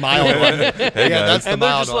 That's the mild one. Hey, Yeah, guys. that's the and they're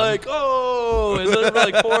mild just one. like, oh, and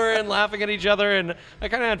they're pouring, laughing at each other, and I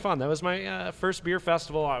kind of had fun. That was my first beer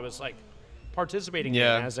festival. I was participating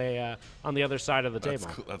Yeah. in as a on the other side of the That's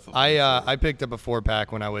table. cool. That's I picked up a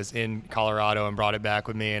 4-pack when I was in Colorado and brought it back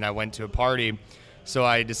with me, and I went to a party. So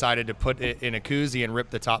I decided to put it in a koozie and rip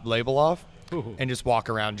the top label off and just walk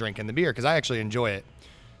around drinking the beer because I actually enjoy it.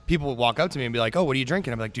 People would walk up to me and be like, oh, what are you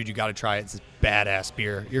drinking? I'm like, dude, you got to try it. It's this badass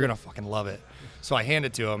beer. You're going to fucking love it. So I hand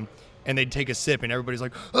it to them, and they'd take a sip, and everybody's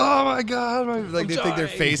like, oh, my God. They think their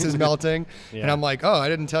face is melting. Yeah. And I'm like, oh, I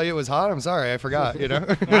didn't tell you it was hot. I'm sorry. I forgot,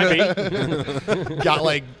 Might be.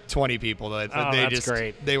 Got 20 people. That Oh, they that's just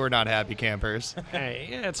great. They were not happy campers. Hey,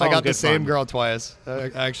 yeah, it's I all got good the same fun. girl twice,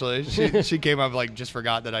 actually. She came up just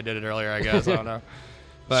forgot that I did it earlier, I guess. I don't know.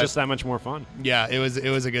 It's But just that much more fun. yeah, it was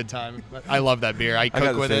a good time. But I love that beer. I I cook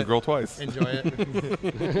got the with same it. girl twice. Enjoy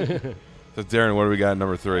it. So Darren, what do we got at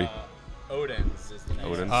number 3? Odin's is the next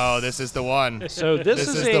Odin. Oh, this is the one. So this, This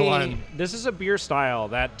is is the one. This is a beer style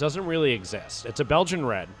that doesn't really exist. It's a Belgian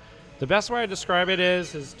red. The best way I describe it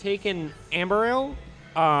is take an amber ale,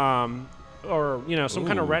 or some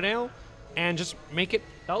kind of red ale, and just make it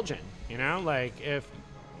Belgian.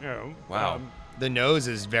 Wow. The nose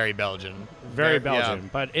is very Belgian. Very Yeah. Belgian,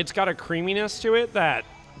 but it's got a creaminess to it that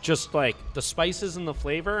just the spices and the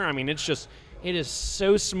flavor. I mean, it is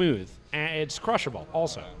so smooth and it's crushable.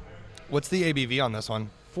 Also, What's the ABV on this one?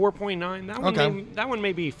 4.9. Okay. That one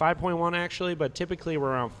may be 5.1 actually, but typically we're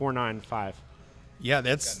around 4.95. Yeah,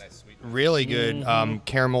 that's Got a nice sweetness. really good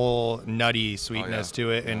caramel nutty sweetness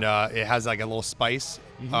to it, and it has a little spice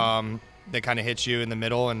that kind of hits you in the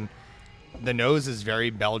middle, and the nose is very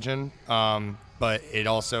Belgian, but it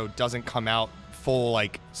also doesn't come out full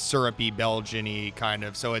syrupy Belgian-y kind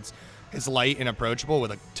of. So it's light and approachable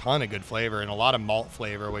with a ton of good flavor and a lot of malt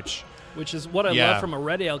flavor, which Which is what I Yeah. love from a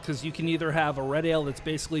red ale, because you can either have a red ale that's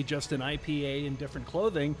basically just an IPA in different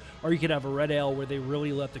clothing, or you could have a red ale where they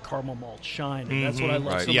really let the caramel malt shine. And that's what I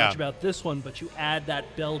love Right. so Yeah. much about this one. But you add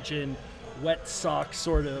that Belgian wet sock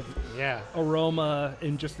sort of Yeah. aroma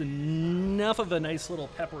and just enough of a nice little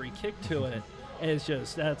peppery kick to it. And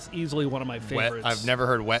that's easily one of my wet. favorites. I've never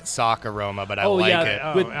heard wet sock aroma, but I Oh like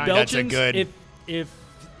yeah, it. with that's a Belgians, good- if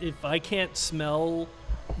if I can't smell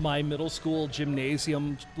my middle school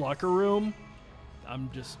gymnasium locker room, I'm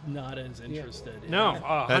just not as interested. No,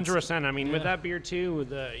 100%. I mean, with that beer too,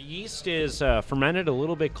 the yeast is fermented a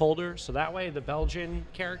little bit colder, so that way the Belgian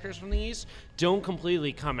characters from the yeast don't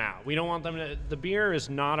completely come out. We don't want them to. The beer is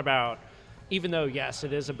not about, even though yes,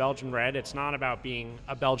 it is a Belgian red. It's not about being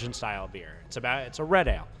a Belgian style beer. It's a red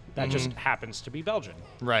ale that just happens to be Belgian.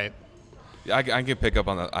 Right. Yeah, I can pick up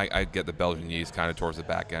on that. I get the Belgian yeast kind of towards the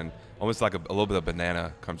back end. Almost like a little bit of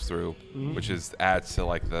banana comes through, which adds to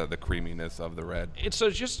like the creaminess of the red. It's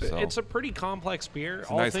a pretty complex beer,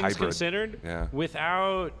 all nice things hybrid. considered,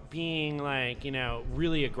 without being like,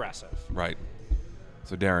 really aggressive. Right.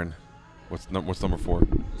 So Darren, what's number 4?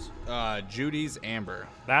 Judy's Amber.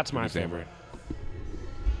 That's my Judy's Amber. favorite.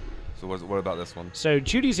 So what about this one? So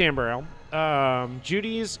Judy's Amber Ale.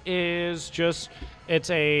 Judy's is just it's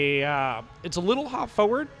a little hop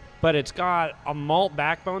forward, but it's got a malt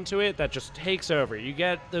backbone to it that just takes over. You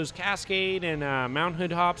get those Cascade and Mount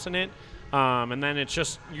Hood hops in it, and then it's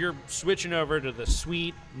just you're switching over to the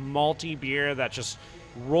sweet malty beer that just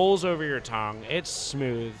rolls over your tongue. It's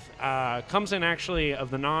smooth. Comes in actually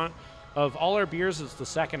of all our beers, it's the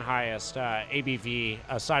second highest ABV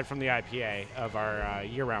aside from the IPA of our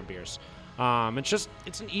year-round beers.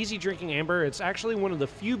 It's an easy drinking amber. It's actually one of the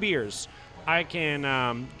few beers I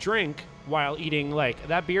can drink while eating. Like,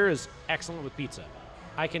 that beer is excellent with pizza.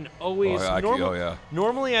 I can always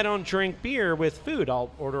normally I don't drink beer with food.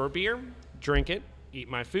 I'll order a beer, drink it, eat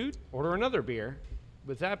my food, order another beer.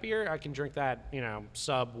 With that beer, I can drink that,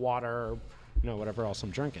 sub water or whatever else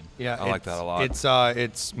I'm drinking. Yeah, I like that a lot. It's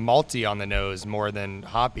malty on the nose more than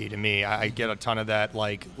hoppy to me. I get a ton of that,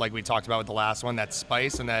 like we talked about with the last one, that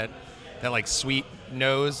spice and that like sweet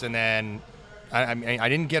nose, and then I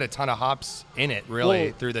didn't get a ton of hops in it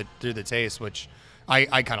really through the taste, which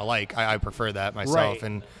I kind of like. I prefer that myself. Right.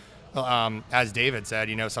 And as David said,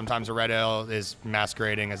 sometimes a red ale is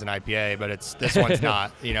masquerading as an IPA, but this one's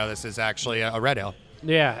not. This is actually a red ale.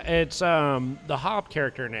 Yeah, it's the hop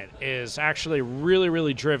character in it is actually really,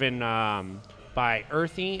 really driven by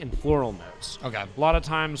earthy and floral notes. Okay. A lot of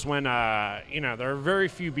times when there are very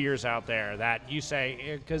few beers out there that you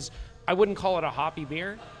say, because I wouldn't call it a hoppy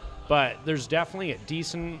beer, but there's definitely a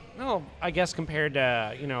decent, I guess compared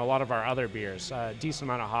to a lot of our other beers, a decent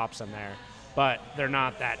amount of hops in there, but they're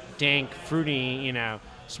not that dank, fruity.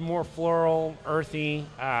 It's more floral, earthy.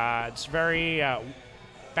 It's very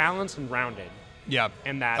balanced and rounded. Yeah.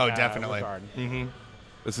 In that definitely. regard. Mm-hmm.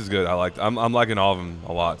 This is good. I'm liking all of them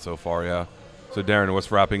a lot so far. Yeah. So Darren,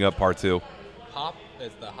 what's wrapping up part 2? Hop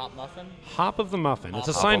is the hop muffin. Hop of the muffin. It's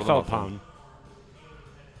a Hop of the Seinfeld muffin. pun.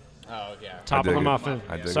 Oh yeah. Top of dig the it. muffin.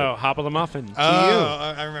 I dig So it. hop of the muffin to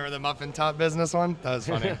I remember the muffin top business one. That was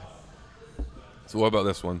funny. So what about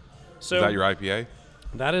this one? So Is that your IPA?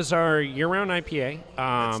 that is our year-round IPA.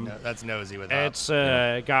 That's nosy with hops.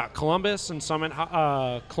 It's got Columbus and Summit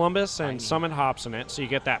hops in it, so you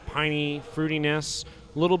get that piney fruitiness,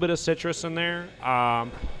 a little bit of citrus in there.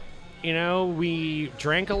 We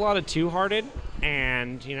drank a lot of Two Hearted,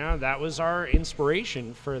 and that was our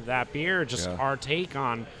inspiration for that beer. Just our take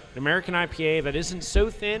on an American IPA that isn't so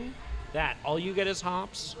thin that all you get is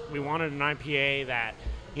hops. We wanted an IPA that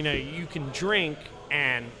you can drink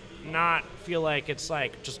and not feel like it's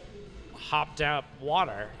like just hopped up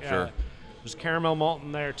water. Sure. There's caramel malt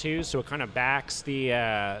in there too, so it kind of backs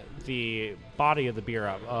the body of the beer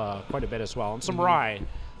up quite a bit as well, and some rye,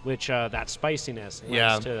 which that spiciness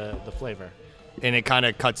lends to the flavor. And it kind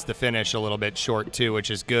of cuts the finish a little bit short too,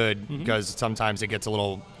 which is good because sometimes it gets a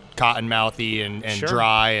little cotton mouthy and Sure.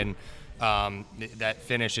 dry, and that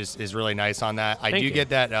finish is really nice on that. I Thank do you. get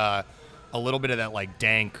that a little bit of that like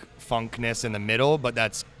dank funkness in the middle, but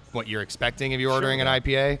that's what you're expecting if you're ordering an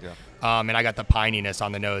IPA. Yeah. And I got the pininess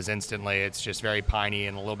on the nose instantly. It's just very piney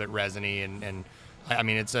and a little bit resiny, and I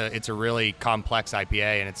mean it's a really complex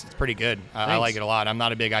IPA, and it's pretty good. I Thanks. like it a lot. I'm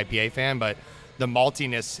not a big IPA fan, but the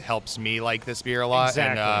maltiness helps me like this beer a lot.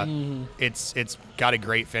 Exactly. And it's got a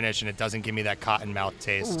great finish, and it doesn't give me that cotton mouth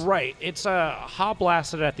taste. Right. It's hop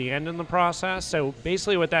blasted at the end in the process. So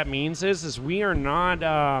basically what that means is we are not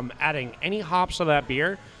adding any hops to that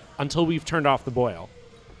beer until we've turned off the boil.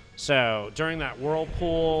 So during that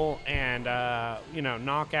whirlpool and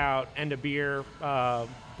knockout end of beer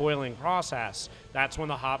boiling process, that's when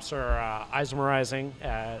the hops are isomerizing.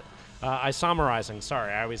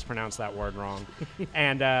 Sorry, I always pronounce that word wrong.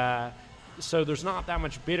 And so there's not that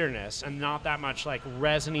much bitterness and not that much like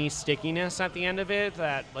resiny stickiness at the end of it.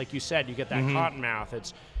 That, like you said, you get that cotton mouth.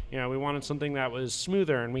 It's we wanted something that was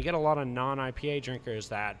smoother, and we get a lot of non-IPA drinkers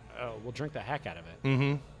that will drink the heck out of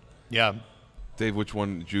it. Yeah. Dave, which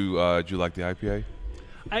one did you like the IPA?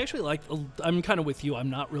 I actually like. I'm kind of with you. I'm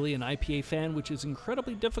not really an IPA fan, which is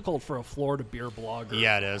incredibly difficult for a Florida beer blogger.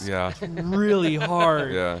 Yeah, it is. Yeah. It's really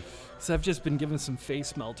hard. Yeah. So I've just been given some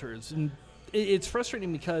face melters, and it's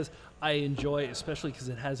frustrating because I enjoy it, especially because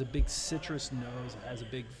it has a big citrus nose. It has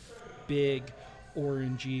a big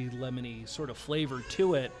orangey, lemony sort of flavor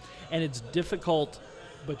to it, and it's difficult,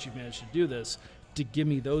 but you managed to do this, to give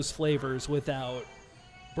me those flavors without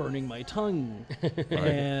burning my tongue.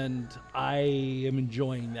 And I am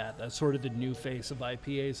enjoying that. That's sort of the new face of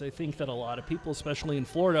IPAs. I think that a lot of people, especially in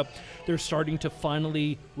Florida, they're starting to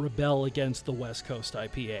finally rebel against the West Coast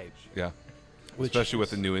IPA. Yeah. Especially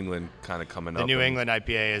with the New England kind of coming up. The New England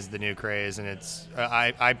IPA is the new craze, and it's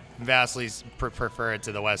I vastly prefer it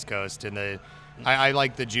to the West Coast. And I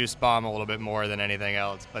like the juice bomb a little bit more than anything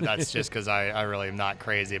else, but that's just because I really am not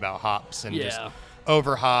crazy about hops and just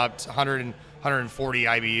over hopped 140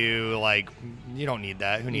 IBU. Like, you don't need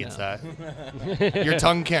that. Who needs that? Your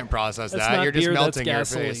tongue can't process That's that. not You're just beer, that's melting your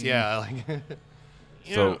gasoline. face. Yeah. Like,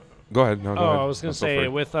 So go ahead. No, go ahead. I was going to Feel say, free.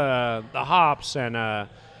 with the hops and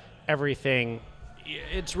everything,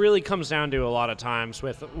 it really comes down to a lot of times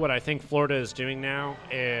with what I think Florida is doing now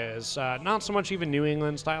is not so much even New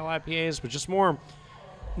England style IPAs, but just more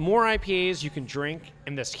IPAs you can drink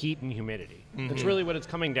in this heat and humidity. That's really what it's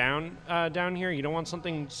coming down here. You don't want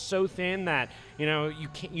something so thin that you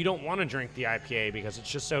don't want to drink the IPA because it's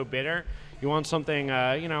just so bitter. You want something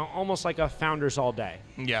almost like a Founders All Day.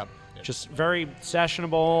 yeah. Just very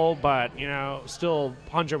sessionable, but still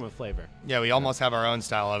pungent with flavor. Yeah, we almost have our own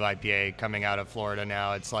style of IPA coming out of Florida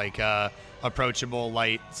now. It's like approachable,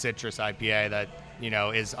 light citrus IPA that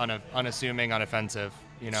is unassuming, unoffensive.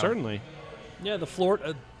 Certainly. Yeah, the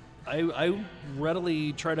Florida. I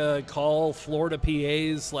readily try to call Florida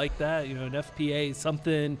PAs like that. An FPA,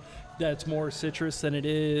 something that's more citrus than it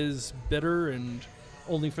is bitter, and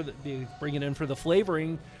only for bring it in for the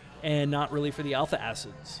flavoring, and not really for the alpha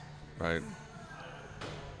acids. Right.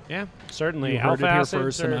 Yeah, certainly. You heard Alpha it here acids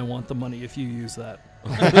first, are- and I want the money if you use that.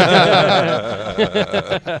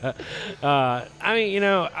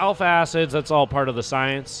 Alpha acids, that's all part of the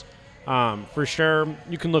science. For sure,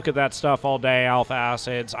 you can look at that stuff all day, alpha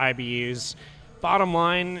acids, IBUs. Bottom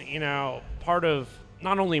line, part of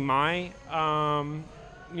not only my,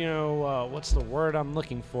 what's the word I'm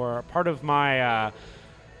looking for? Part of my,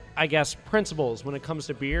 principles when it comes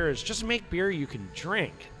to beer is just make beer you can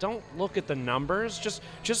drink. Don't look at the numbers. Just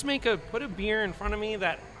put a beer in front of me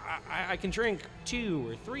that I can drink 2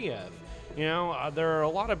 or 3 of. There are a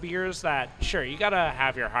lot of beers that, sure, you gotta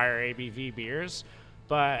have your higher ABV beers,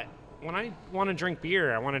 but when I want to drink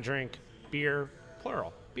beer, I want to drink beer,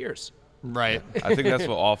 plural, beers. Right. I think that's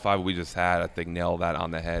what all 5 we just had, nailed that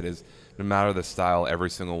on the head, is no matter the style, every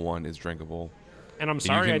single one is drinkable. And I'm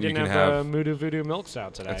sorry can- I you didn't can have the have- Moodoo Voodoo Milk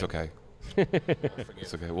Stout today. That's okay.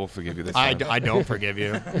 It's okay. We'll forgive you this I time. don't forgive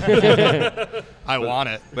you. I want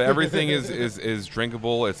it. But everything is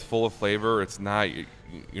drinkable. It's full of flavor. It's not.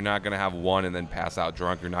 You're not gonna have one and then pass out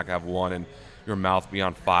drunk. You're not gonna have one and your mouth be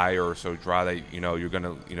on fire or so dry that you're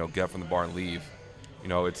gonna get up from the bar and leave.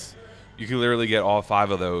 It's you can literally get all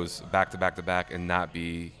 5 of those back to back to back and not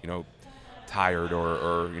be tired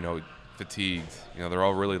or fatigued. They're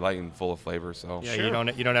all really light and full of flavor. So Yeah, Sure.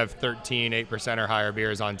 you don't have 13 8% or higher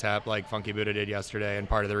beers on tap like Funky Buddha did yesterday, and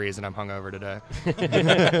part of the reason I'm hungover today.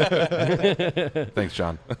 Thanks,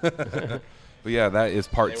 John. But yeah, that is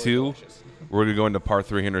part 2. We're gonna go into part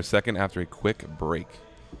 3 here in a second after a quick break.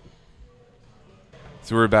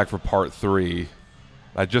 So we're back for part 3.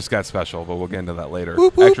 I just got special, but we'll get into that later.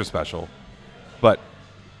 Whoop, whoop. Extra special. But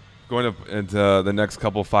going into the next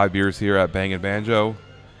couple 5 beers here at Bangin Banjo,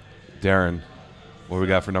 Darren, what do we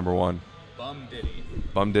got for number 1? Bum Diddy.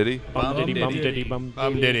 Bum Diddy? Bum diddy, bum diddy, bum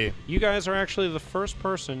Bum diddy. You guys are actually the first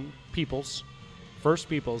peoples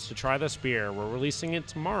to try this beer. We're releasing it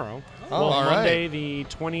tomorrow. Oh, all right. Monday the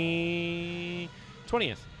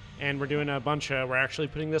 20th. And we're doing a bunch of, we're actually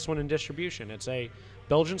putting this one in distribution. It's a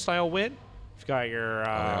Belgian-style wit. You've got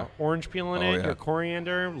your orange peel in it, your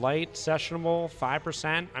coriander, light, sessionable,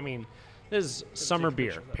 5%. I mean, this is summer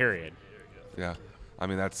beer, period. Yeah. I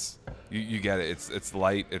mean, that's you get it. It's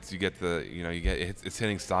light. It's it's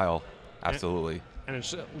hitting style. Absolutely. And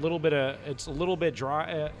it's a little bit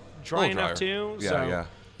dry drier. enough too. Yeah, so yeah.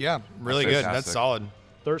 Yeah, really That's good. fantastic. That's solid.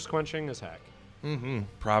 thirst quenching as heck.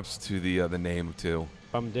 Props to the name too.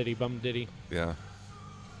 Bum diddy, bum diddy. Yeah.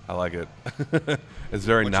 I like it. It's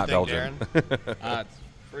very What'd not you think, Belgian. Darren? It's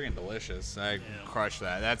freaking delicious. I crush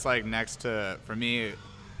that. That's like next to, for me,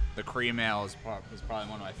 the cream ale is probably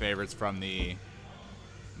one of my favorites from the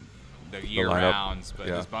the year lineup. rounds, but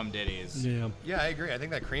Yeah. these bum ditties. Yeah. Yeah, I agree. I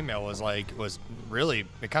think that cream ale was really,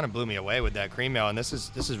 it kind of blew me away with that cream ale, and this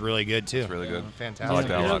is really good too. It's really good. Fantastic. I like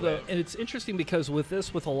that a You know, lot. and it's interesting because with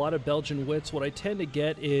a lot of Belgian wits, what I tend to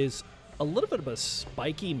get is a little bit of a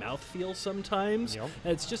spiky mouthfeel sometimes. Yep.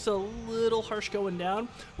 And it's just a little harsh going down,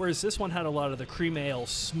 whereas this one had a lot of the cream ale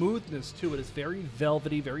smoothness to it. It's very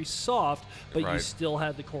velvety, very soft, but you Right. still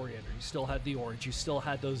had the coriander, you still had the orange, you still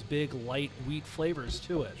had those big light wheat flavors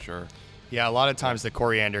to it. Sure. Yeah, a lot of times the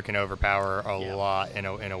coriander can overpower a Yeah. lot in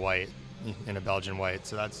a Belgian white.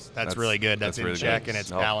 So that's really good. That's in really check good. and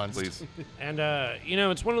it's No, balanced. Please. And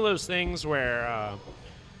it's one of those things where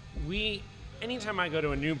anytime I go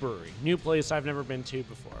to a new brewery, new place I've never been to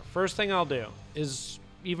before, first thing I'll do is,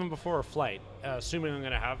 even before a flight, assuming I'm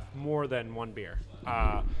going to have more than one beer,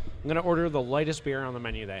 I'm going to order the lightest beer on the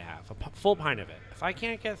menu they have, full pint of it. If I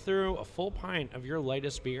can't get through a full pint of your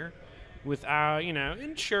lightest beer without,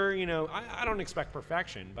 and sure, I don't expect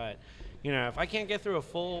perfection, but, if I can't get through a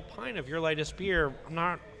full pint of your lightest beer, I'm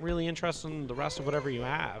not really interested in the rest of whatever you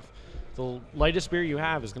have. The lightest beer you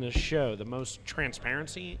have is going to show the most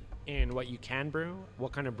transparency in what you can brew,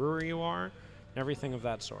 what kind of brewer you are, and everything of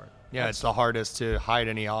that sort. Yeah, it's the hardest to hide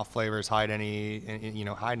any off flavors, hide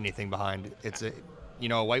anything behind. It's a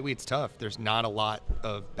white wheat's tough. There's not a lot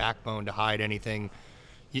of backbone to hide anything.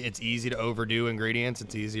 It's easy to overdo ingredients.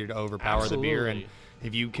 It's easier to overpower the beer. And Absolutely.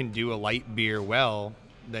 if you can do a light beer well,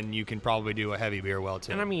 then you can probably do a heavy beer well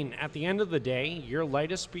too. And I mean, at the end of the day, your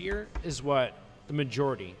lightest beer is what the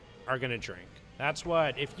majority are going to drink. That's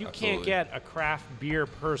what, if you can't Absolutely. get a craft beer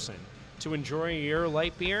person to enjoy your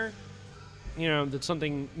light beer, that's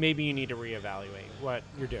something maybe you need to reevaluate what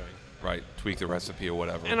you're doing. Right. Tweak the recipe or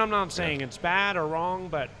whatever. And I'm not saying it's bad or wrong,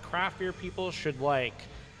 but craft beer people should like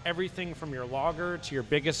everything from your lager to your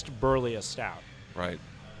biggest, burliest stout. Right.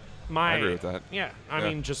 I agree with that. Yeah, I Yeah.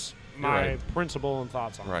 mean, just You're my right. principle and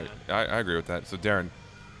thoughts on Right. that. I agree with that. So, Darren,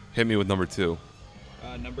 hit me with number 2.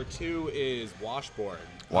 Number 2 is Washboard.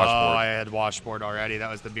 Washboard. Oh, I had Washboard already. That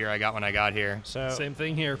was the beer I got when I got here. So Same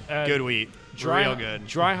thing here. Good wheat. Real good.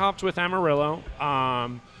 Dry hopped with Amarillo. I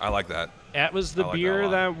like that. That was the I like that a beer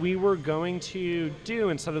lot. that we were going to do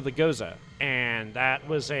instead of the Goza, and that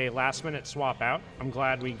was a last-minute swap out. I'm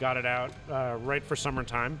glad we got it out right for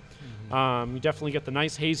summertime. You definitely get the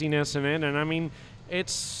nice haziness in it, and I mean,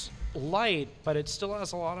 it's light, but it still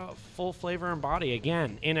has a lot of full flavor and body.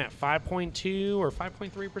 Again, in at 5.2 or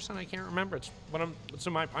 5.3%, I can't remember. It's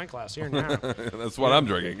in my pint glass here now. That's what I'm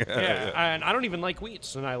drinking. Yeah, and I don't even like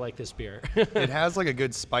wheats, and I like this beer. It has like a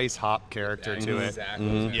good spice hop character to it. Exactly.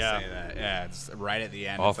 I was gonna Yeah. say that. Yeah, it's right at the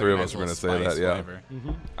end. All It's like three a of nice us were little gonna say that, spice yeah.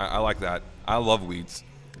 flavor. I like that. I love wheats,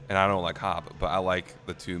 and I don't like hop, but I like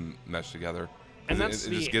the two meshed together. And It- that's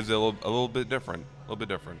it just the- gives it a little bit different. A little bit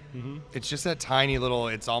different. It's just that tiny little,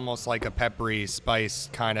 it's almost like a peppery spice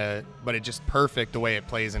kind of, but it's just perfect the way it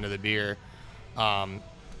plays into the beer. And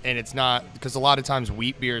it's not, because a lot of times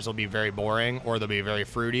wheat beers will be very boring or they'll be very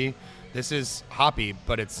fruity. This is hoppy,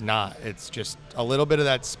 but it's not. It's just a little bit of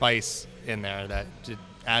that spice in there that just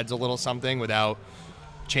adds a little something without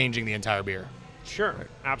changing the entire beer. Sure,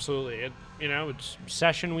 absolutely. It's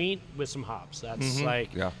session wheat with some hops. That's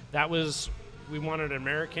Yeah. that was, we wanted an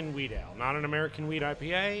American wheat ale, not an American wheat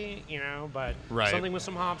IPA, but Right. something with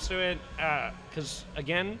some hops to it. Because,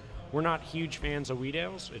 again, we're not huge fans of wheat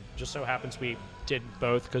ales. It just so happens we did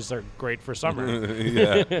both because they're great for summer.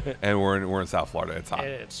 Yeah. And we're in South Florida. It's hot.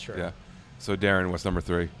 It's true. Yeah. So, Darren, what's number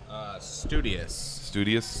 3? Studious.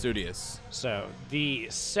 Studious? Studious. So the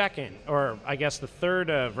second, or I guess the third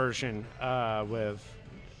version with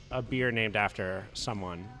a beer named after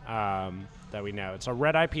someone that we know. It's a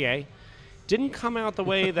red IPA. Didn't come out the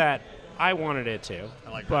way that I wanted it to,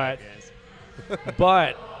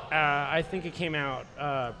 but I think it came out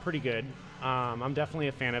pretty good. I'm definitely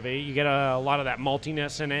a fan of it. You get a lot of that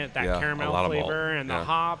maltiness in it, that Yeah, a caramel lot of malt. flavor, and Yeah. the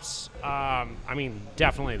hops.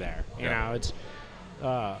 Definitely there. Yeah. It's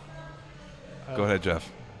Go ahead, Jeff.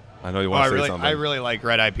 I know you Oh, want to say something. I really like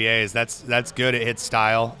red IPAs. That's good. It hits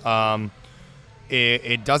style.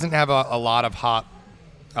 It doesn't have a lot of hop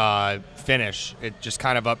finish. It just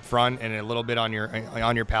kind of up front and a little bit on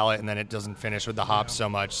your palate, and then it doesn't finish with the hops so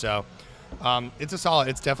much. So it's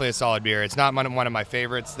definitely a solid beer. It's not one of my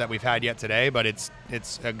favorites that we've had yet today, but it's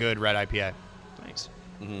a good red IPA. nice.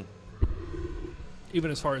 Even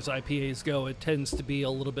as far as IPAs go, it tends to be a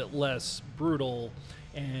little bit less brutal.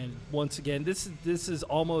 And once again, this is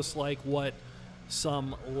almost like what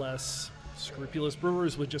some less scrupulous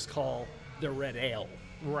brewers would just call their red ale,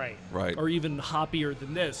 Right. Right. or even hoppier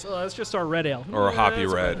than this. Oh, that's just our red ale. Or a hoppy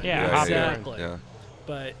That's red. Yeah, Yeah, hoppy red. exactly. Yeah.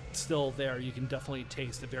 But still, there you can definitely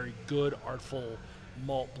taste a very good, artful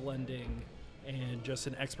malt blending and just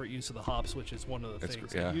an expert use of the hops, which is one of the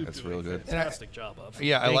things yeah, that you it's do really a good. fantastic job of.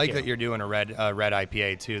 Yeah, I Thank like you. that you're doing a red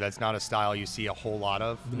IPA too. That's not a style you see a whole lot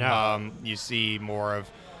of. No. You see more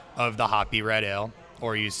of the hoppy red ale,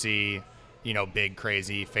 or you see, big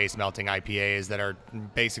crazy face melting IPAs that are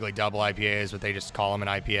basically double IPAs, but they just call them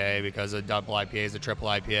an IPA because a double IPA is a triple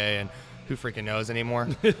IPA, and who freaking knows anymore?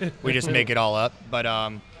 We just make it all up. But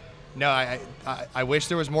no, I wish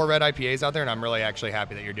there was more red IPAs out there, and I'm really actually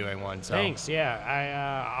happy that you're doing one. So. Thanks.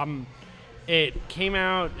 Yeah, it came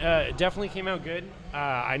out. It definitely came out good.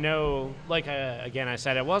 I know, like again, I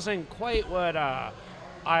said it wasn't quite what I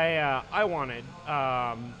wanted.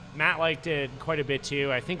 Matt liked it quite a bit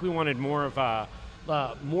too. I think we wanted more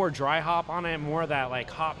of more dry hop on it, more of that like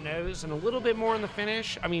hop nose, and a little bit more in the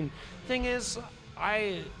finish. I mean, thing is,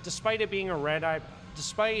 despite it being a red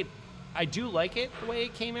I do like it the way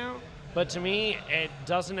it came out, but to me, it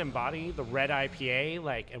doesn't embody the red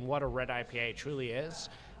IPA, and what a red IPA truly is,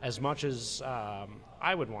 as much as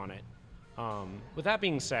I would want it. With that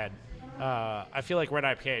being said, I feel like red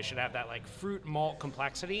IPA should have that fruit malt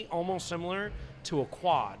complexity, almost similar to a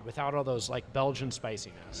quad, without all those Belgian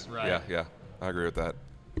spiciness. Right. Yeah, I agree with that.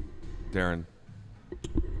 Darren,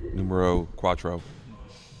 numero quattro.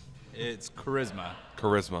 It's charisma.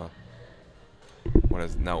 Charisma.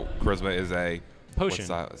 Charisma is a Potion. What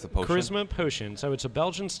style? It's a potion. Charisma potion. So it's a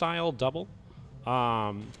Belgian style double.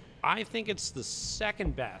 I think it's the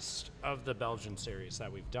second best of the Belgian series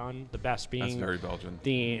that we've done. The best being That's very Belgian.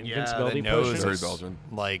 the Invincibility the nose potion. Very is Belgian.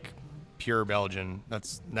 Pure Belgian.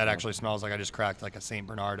 That actually smells like I just cracked a St.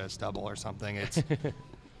 Bernardus double or something. It's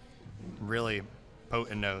really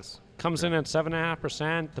potent nose. Comes in at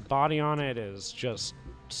 7.5%. The body on it is just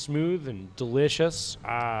smooth and delicious.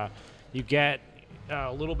 You get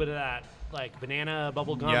a little bit of that banana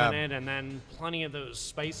bubble gum in it, and then plenty of those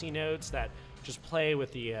spicy notes that just play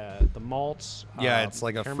with the malts. Yeah, it's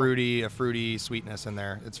like a caramel. fruity sweetness in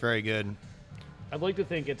there. It's very good. I'd like to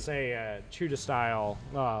think it's a true to style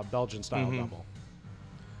Belgian style double.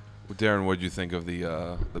 Well, Darren, what did you think of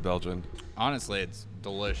the Belgian? Honestly, it's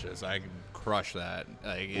delicious. I could crush that.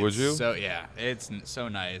 Would you? So yeah, it's so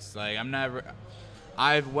nice.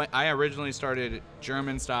 I originally started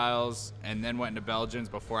German styles and then went into Belgians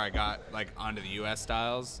before I got onto the U.S.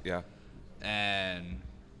 styles. Yeah. And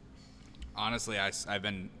honestly, I've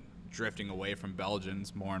been drifting away from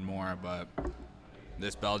Belgians more and more, but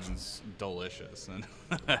this Belgian's delicious and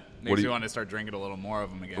makes me want to start drinking a little more of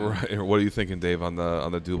them again. Right. What are you thinking, Dave, on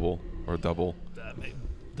the double or double?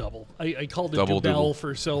 Double. I called it Double Dubel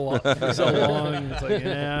for so long.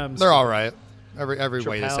 It's They're all right. Every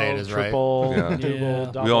way to say it is right. Triple, Yeah. double, Yeah.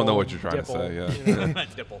 double, We all know what you're trying dipple, to say. Yeah.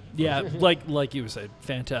 Dipple. Yeah, like you said,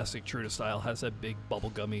 fantastic, true to style. Has that big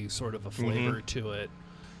bubblegummy sort of a flavor to it.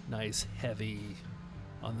 Nice, heavy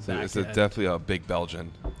on the back It's end. definitely a big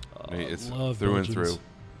Belgian. I mean, it's love through and Belgians. through.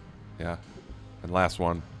 Yeah. And last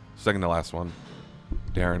one, second to last one,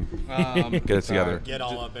 Darren, get it together. Get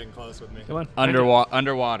all up in close with me. Come on.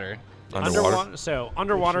 Underwater.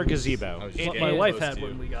 Underwater gazebo. I was just It What getting my is- wife close had to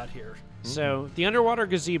when you. we got here. So the underwater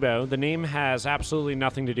gazebo, the name has absolutely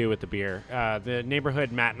nothing to do with the beer. The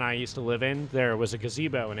neighborhood Matt and I used to live in, there was a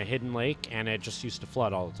gazebo in a hidden lake, and it just used to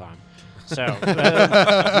flood all the time. So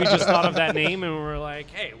we just thought of that name, and we were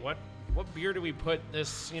like, hey, what beer do we put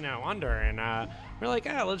this under? And we're like,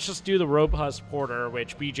 let's just do the Robust Porter,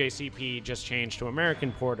 which BJCP just changed to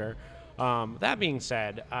American Porter. That being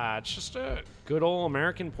said, it's just a good old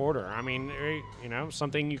American porter. I mean,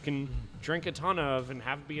 something you can drink a ton of and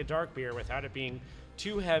have it be a dark beer without it being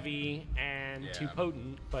too heavy and too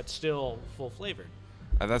potent, but still full flavored.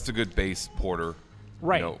 That's a good base porter.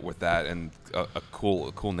 Right. With that and a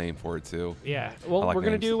cool name for it too. Yeah. Well, I like we're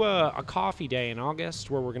going to names. do a coffee day in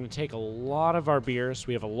August where we're going to take a lot of our beers.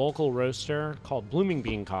 We have a local roaster called Blooming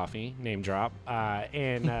Bean Coffee, name drop,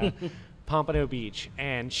 in Pompano Beach,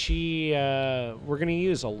 and we're going to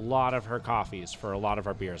use a lot of her coffees for a lot of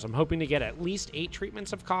our beers. I'm hoping to get at least 8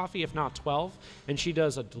 treatments of coffee, if not 12, and she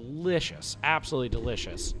does a delicious, absolutely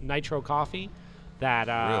delicious nitro coffee that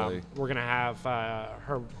Really? we're going to have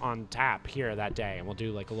her on tap here that day, and we'll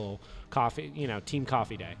do a little coffee, team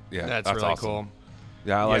coffee day. Yeah, That's really awesome. cool.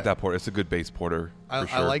 Yeah, I like Yeah. that porter. It's a good base porter. For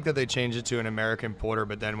sure. I like that they changed it to an American porter,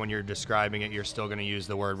 but then when you're describing it, you're still going to use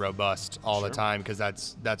the word robust all the time because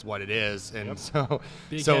that's what it is. And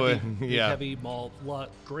Big, so heavy, big yeah, heavy malt,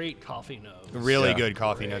 great coffee notes. really Yeah. good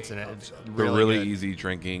coffee Great notes in it. coffee It's notes. They're really, really good. easy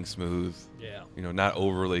drinking, smooth. Yeah. Not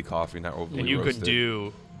overly coffee, not overly And you roasted. could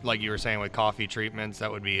do like you were saying with coffee treatments. That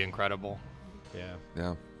would be incredible. Yeah,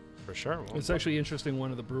 Yeah. for sure. It's actually interesting. One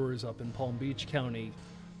of the brewers up in Palm Beach County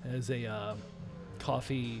has a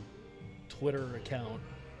coffee Twitter account.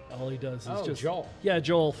 All he does is just Joel. Yeah,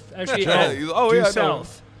 Joel. Actually, Joel. Due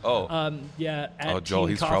South. Oh. At Joel, Teen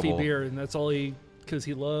he's Coffee trouble. Beer, and that's all because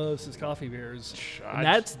he loves his coffee beers. I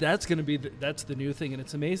And that's going to be that's the new thing, and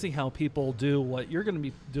it's amazing how people do what you're going to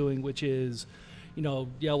be doing, which is,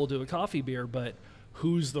 we'll do a coffee beer, but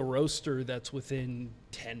who's the roaster that's within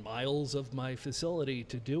 10 miles of my facility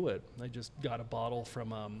to do it? I just got a bottle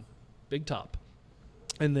from Big Top,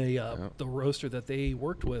 and the roaster that they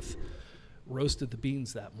worked with roasted the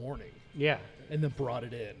beans that morning Yeah, and then brought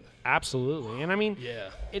it in. absolutely. And I mean, Yeah.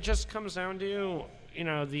 it just comes down to,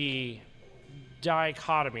 the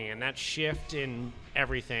dichotomy and that shift in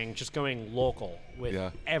everything, just going local with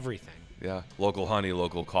everything. Yeah, local honey,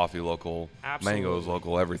 local coffee, local Absolutely. mangoes,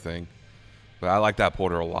 local everything. But I like that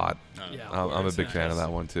porter a lot. Yeah, I'm a big fan of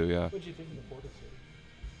that one too. Yeah. What did you think of the porter?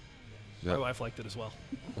 Yeah. My wife liked it as well.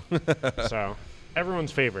 So,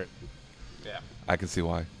 everyone's favorite. Yeah. I can see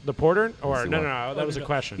why. The porter? Or, see no, why. no, that was a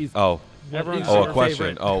question. He's- Oh, Everyone's What is a your question.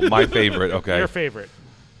 favorite? Oh, my favorite. Okay. Your favorite.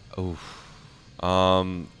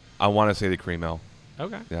 I want to say the cream ale.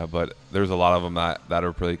 Okay. Yeah, but there's a lot of them that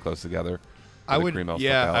are pretty close together. I The would, cream ale stuck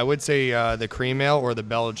yeah, out. I would say the cream ale or the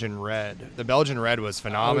Belgian red. The Belgian red was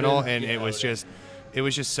phenomenal, and it was just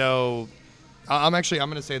so. I'm going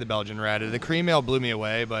to say the Belgian red. The cream ale blew me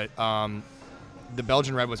away, but the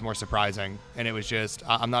Belgian red was more surprising, and it was just.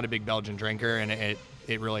 I'm not a big Belgian drinker, and it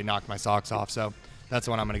really knocked my socks off. So that's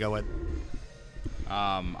the one I'm going to go with.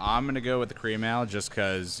 I'm going to go with the cream ale just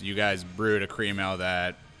because you guys brewed a cream ale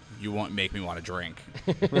that you won't make me want to drink.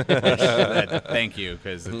 Thank you,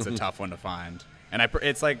 because it's a tough one to find. And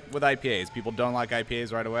it's like with IPAs. People don't like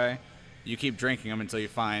IPAs right away. You keep drinking them until you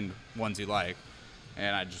find ones you like.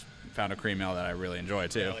 And I just found a cream ale that I really enjoy,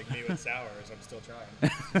 too. Like me with sours, I'm still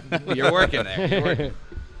trying. You're working there. You're working.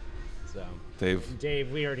 So,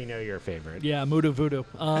 Dave. we already know your favorite. Yeah, Muda Voodoo.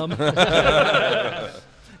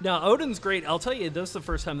 Now, Odin's great. I'll tell you, this is the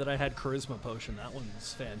first time that I had Charisma Potion. That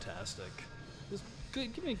one's fantastic. Just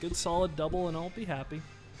good, give me a good solid double, and I'll be happy.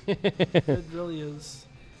 It really is.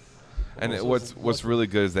 And what's really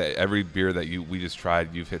good is that every beer that we just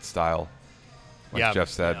tried, you've hit style. Like Yeah. Jeff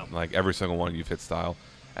said, Yeah. like every single one you've hit style.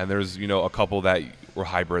 And there's a couple that were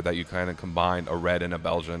hybrid that you kind of combined a red and a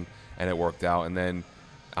Belgian, and it worked out. And then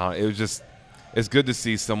it was just it's good to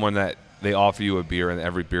see someone that they offer you a beer, and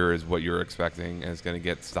every beer is what you're expecting, and it's going to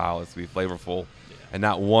get style. It's going to be flavorful, and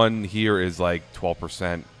not one here is like 12%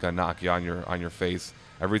 going to knock you on your face.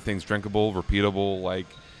 Everything's drinkable, repeatable. Like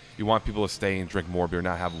you want people to stay and drink more beer,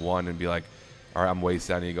 not have one and be like, all right, I'm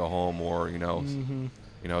wasted, I need to go home, or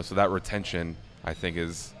so that retention I think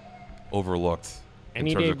is overlooked in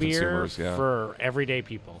Any terms day of beer consumers. Yeah. for everyday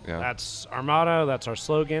people. Yeah. That's our motto. That's our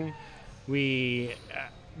slogan. We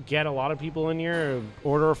get a lot of people in here who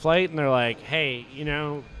order a flight, and they're like, hey,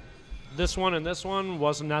 this one and this one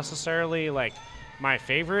wasn't necessarily like my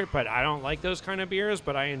favorite, but I don't like those kind of beers,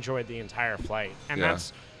 but I enjoyed the entire flight. And Yeah.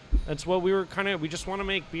 that's what we just want to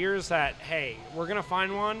make beers that, hey, we're going to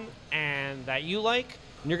find one and that you like,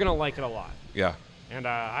 and you're going to like it a lot. Yeah. And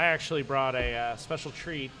I actually brought a special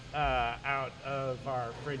treat out of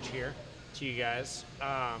our fridge here to you guys.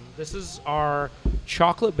 This is our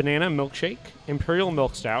chocolate banana milkshake, Imperial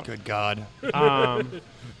Milk Stout. Good God.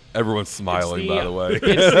 Everyone's smiling, by the way.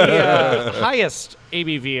 It's the highest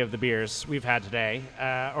ABV of the beers we've had today,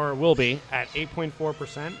 or will be, at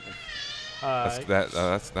 8.4%.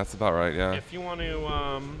 That's about right. Yeah. If you want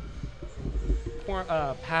to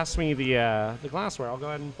pass me the glassware, I'll go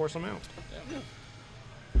ahead and pour some out.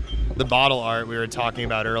 The bottle art we were talking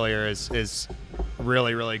about earlier is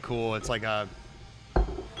really, really cool. It's like a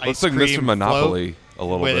Looks like Mr. Monopoly a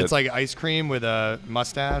little bit. It's like ice cream with a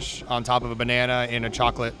mustache on top of a banana in a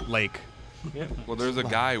chocolate lake. Well, there's a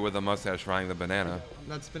guy with a mustache frying the banana.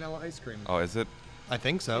 That's vanilla ice cream. Oh, is it? I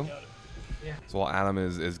think so. So while Adam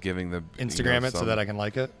is giving the Instagram it so that I can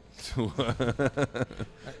like it. to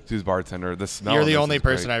his bartender. The smell. You're of the this only is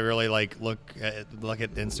person great. I really like look at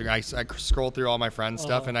Instagram. I scroll through all my friends'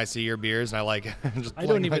 stuff and I see your beers and I like. Just I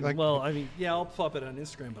don't like- even. like- Well, I mean, yeah, I'll pop it on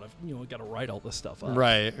Instagram, but I've got to write all this stuff up.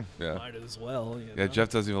 Right. Yeah. Might as well. Yeah. Jeff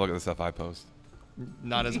doesn't even look at the stuff I post.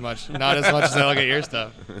 Not as much. Not as much as I look at your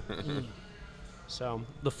stuff. So,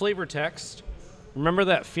 the flavor text. Remember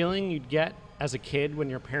that feeling you'd get as a kid when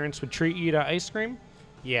your parents would treat you to ice cream?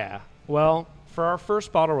 Yeah. Well, for our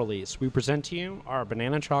first bottle release, we present to you our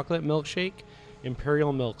banana chocolate milkshake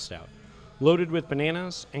Imperial Milk Stout. Loaded with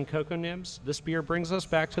bananas and cocoa nibs, this beer brings us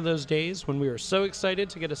back to those days when we were so excited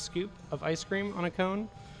to get a scoop of ice cream on a cone,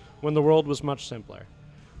 when the world was much simpler.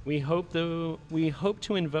 We hope to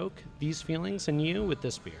invoke these feelings in you with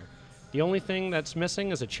this beer. The only thing that's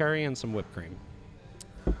missing is a cherry and some whipped cream.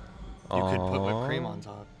 You could put whipped cream on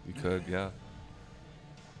top. You could, yeah.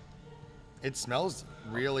 It smells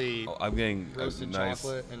really I'm getting roasted a nice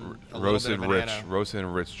chocolate and a roasted little bit of banana. roasted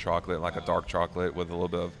and rich chocolate, like a dark chocolate with a little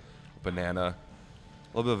bit of banana,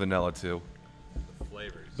 a little bit of vanilla too.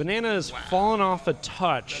 Flavors. Banana has fallen off a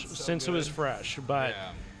touch since it was fresh, but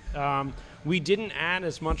we didn't add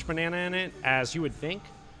as much banana in it as you would think.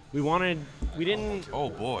 We didn't. Oh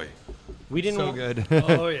boy. We didn't. So good.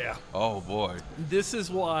 Oh yeah. Oh boy. This is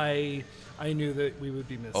why I knew that we would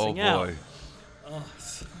be missing Oh out. boy.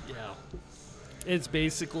 Yeah. It's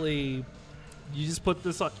basically you just put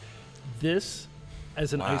this on this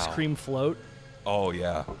as an ice Wow. cream float. Oh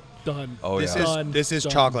yeah. Done. Oh This yeah. is Done. this is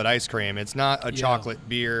Done. chocolate ice cream. It's not a Yeah. chocolate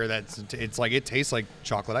beer. It's like it tastes like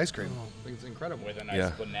chocolate ice cream. It's incredible. With a nice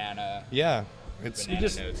Yeah. banana. Yeah, it's Banana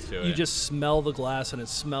notes to You it. just smell the glass and it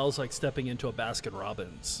smells like stepping into a Baskin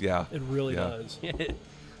Robbins. Yeah. It really Yeah. does.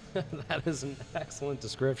 That is an excellent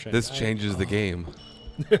description. This changes the game.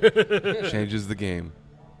 Changes the game.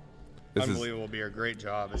 This is unbelievable beer. Great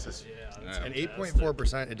job. This is Yeah. an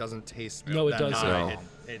 8.4%. It doesn't taste. No, it that doesn't. high. No.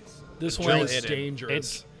 It's This it's one really is hidden. dangerous.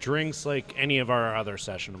 It's drinks like any of our other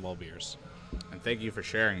sessionable beers. And thank you for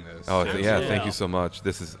sharing this. Oh too. yeah, Yeah. thank you so much.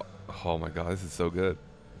 This is oh my god, this is so good.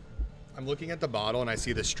 I'm looking at the bottle and I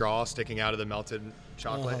see the straw sticking out of the melted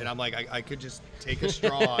chocolate, and I'm like, I could just take a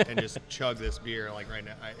straw and just chug this beer like right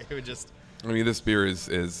now. It would just. I mean, this beer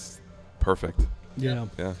is perfect. yeah.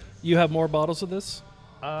 Yeah. You have more bottles of this?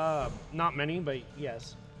 Not many, but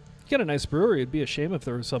yes. You got a nice brewery. It'd be a shame if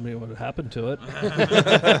there was something that would happen to it.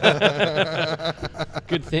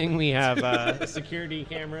 Good thing we have security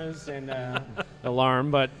cameras and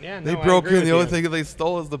alarm, but yeah, no, They I broke agree in. with The only you. thing they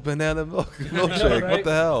stole is the banana milkshake. right? What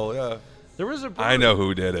the hell? Yeah. There was a I know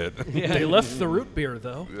who did it. They left the root beer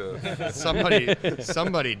though.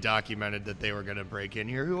 Somebody documented that they were going to break in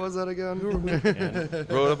here. Who was that again?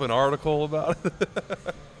 Wrote up an article about it.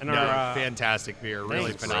 And No, our, fantastic beer. Really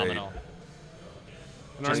thanks. phenomenal.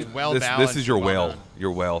 and our- Just well This balanced. is your well whale. done.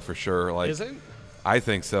 Your whale for sure. Like is it? I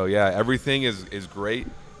think so. Yeah. Everything is great,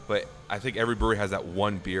 but I think every brewery has that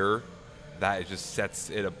one beer that it just sets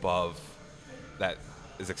it above. That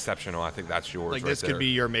is exceptional. I think that's yours. Like right this there. could be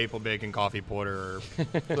your maple bacon coffee porter,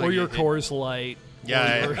 or, Or your it- Coors Light.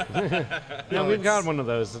 Yeah, No, No, we've got it's- one of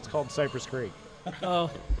those. It's called Cypress Creek. Oh,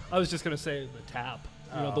 I was just gonna say the tap.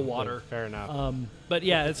 The water. Fair enough. But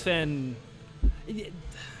yeah, it's been.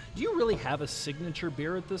 Do you really have a signature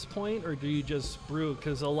beer at this point, or do you just brew?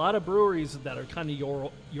 Because a lot of breweries that are kind of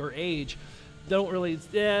your age don't really.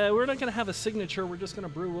 Yeah, we're not going to have a signature. We're just going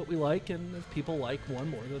to brew what we like, and if people like one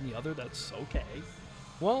more than the other, that's okay.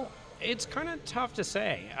 Well, it's kind of tough to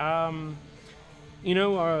say.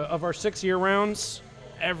 Of our 6 year rounds,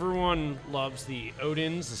 everyone loves the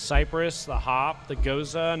Odins, the Cypress, the Hop, the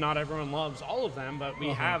Goza. Not everyone loves all of them, but we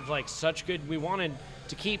have like such good. We wanted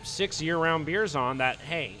to keep 6 year round beers on that.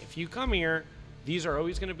 Hey, if you come here, these are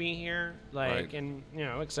always going to be here. Like, Right. and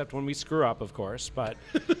except when we screw up, of course. But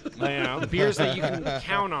beers that you can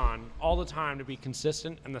count on all the time to be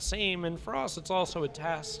consistent and the same. And for us, it's also a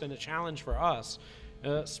test and a challenge for us,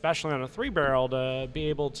 especially on a 3-barrel, to be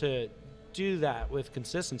able to do that with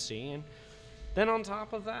consistency. And then on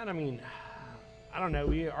top of that, I mean, I don't know.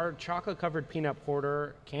 Our chocolate covered peanut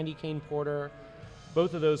porter, candy cane porter,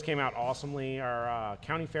 both of those came out awesomely. Our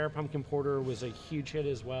County Fair pumpkin porter was a huge hit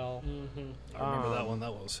as well. I remember that one.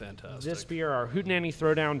 That was fantastic. This beer, our Hootenanny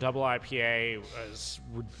Throwdown Double IPA, was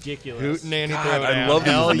ridiculous. Hootenanny God, I Throwdown. love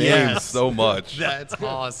Hell these names yes. so much. That's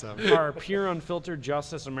awesome. Our Pure Unfiltered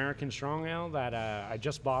Justice American Strong Ale that I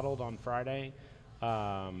just bottled on Friday.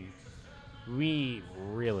 We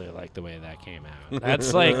really like the way that came out.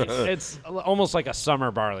 That's like, it's almost like a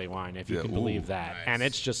summer barley wine, if you Yeah, can ooh. believe that. Nice. And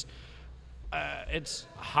it's just, it's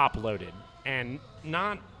hop loaded and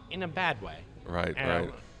not in a bad way. Right,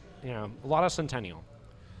 And, right. a lot of Centennial.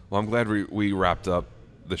 Well, I'm glad we wrapped up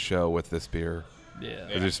the show with this beer. yeah.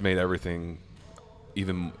 It just made everything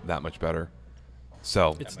even that much better.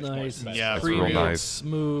 So It's That makes more nice. sense. Yeah, it's Creamy, real nice.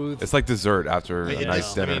 smooth. It's like dessert after a It nice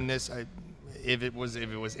is- dinner. I mean, if it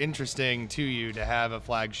was interesting to you to have a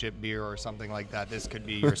flagship beer or something like that, this could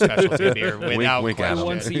be your specialty beer without wink, question. Adam.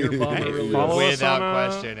 Once a year bomber release. Follow us Without on,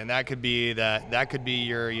 question, and that could be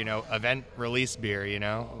your event release beer,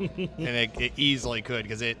 and it easily could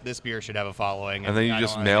because this beer should have a following. And then you I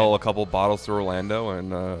just don't- mail a couple bottles to Orlando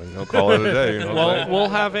and call it a day. You know what I'm Well, saying? we'll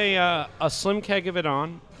have a slim keg of it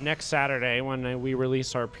on next Saturday when we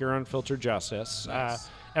release our Pure Unfiltered Justice.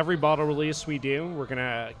 Every bottle release we do, we're going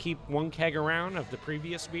to keep one keg around of the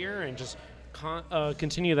previous beer and just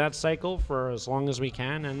continue that cycle for as long as we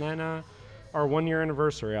can. And then our 1-year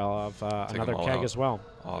anniversary, I'll have another 'em all keg out. as well.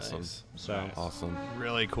 Awesome. Nice. So Awesome.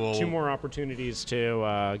 Really cool. 2 more opportunities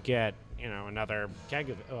to get another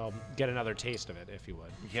keg of get another taste of it, if you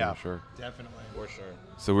would. Yeah, Sure. definitely. For sure.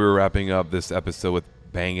 So we were wrapping up this episode with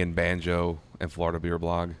Bangin Banjo and Florida Beer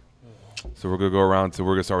Blog. So we're gonna go around. So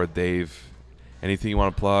we're gonna start with Dave. Anything you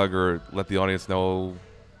want to plug or let the audience know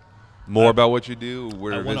more about what you do,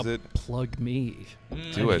 where I to want to visit? plug me.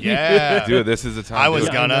 Do it. Yeah. Do it. This is the time. I Do was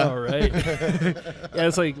it. gonna. I know, right? Yeah,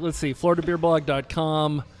 it's like, let's see,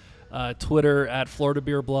 floridabeerblog.com, Twitter at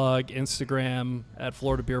FloridaBeerBlog, Instagram at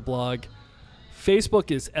FloridaBeerBlog. Facebook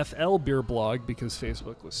is FL Beer Blog because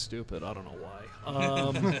Facebook was stupid. I don't know why.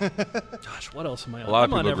 Gosh, what else am I on? A lot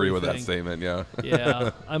of I'm on people agree with that everything. statement. Yeah. Yeah,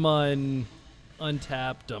 I'm on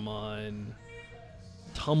Untapped. I'm on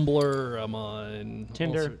Tumblr. I'm on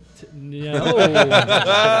Tinder. No.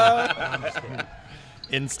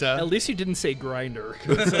 Insta. At least you didn't say Grinder.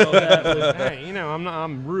 So that would, Hey,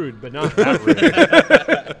 I'm rude, but not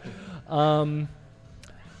that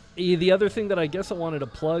rude. the other thing that I guess I wanted to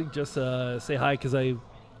plug, just say hi because I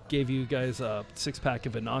gave you guys a 6-pack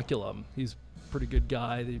of Inoculum. He's a pretty good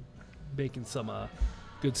guy. They're making some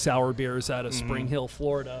good sour beers out of Spring Hill,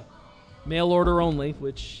 Florida. Mail order only,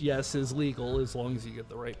 which, yes, is legal as long as you get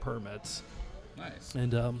the right permits. Nice.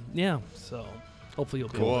 And, so hopefully you'll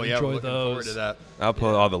be Cool. able to Yeah, we're enjoy looking forward those. to that. I'll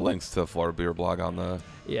put all the links to Florida Beer Blog on the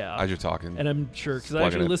Yeah. as you're talking. And I'm sure, because I Plugging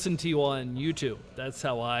actually it. listen to you on YouTube. That's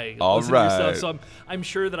how I All listen to your right. stuff. So I'm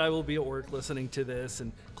sure that I will be at work listening to this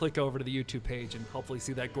and click over to the YouTube page and hopefully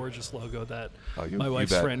see that gorgeous logo that You my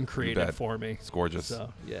wife's bet. friend You created bet. for me. It's gorgeous.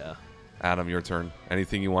 So, yeah. Adam, your turn.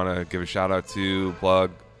 Anything you want to give a shout out to,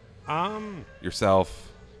 plug yourself?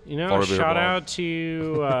 Florida Beer Shout Blog. out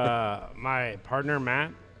to my partner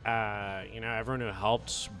Matt. Everyone who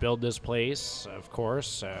helped build this place. Of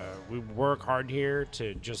course, we work hard here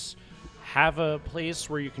to just have a place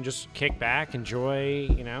where you can just kick back, enjoy,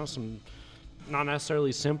 some not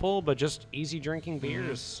necessarily simple, but just easy drinking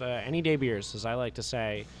beers, any day beers, as I like to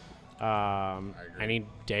say. Any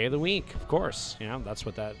day of the week, of course. That's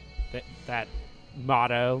what that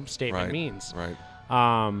motto statement Right. means. Right.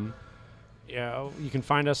 You can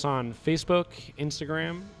find us on Facebook,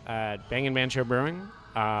 Instagram at Bangin Banjo Brewing,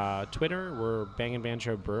 Twitter, we're Bangin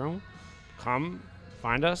Banjo Brew. Come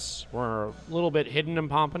find us. We're a little bit hidden in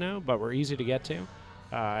Pompano, but we're easy to get to.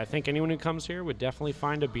 I think anyone who comes here would definitely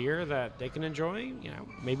find a beer that they can enjoy.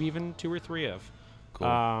 Maybe even 2 or 3 of.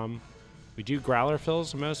 Cool. We do growler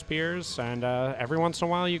fills of most beers, and every once in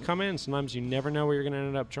a while you come in. Sometimes you never know what you're going to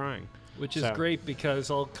end up trying. Which is So- great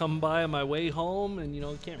because I'll come by on my way home and,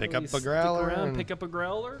 can't Pick really up a stick growler around, and- pick up a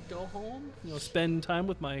growler, go home, spend time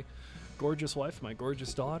with my gorgeous wife, my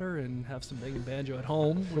gorgeous daughter, and have some Bangin Banjo at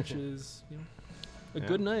home, which is, a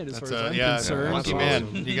good night as That's far as I'm yeah, concerned. lucky That's man.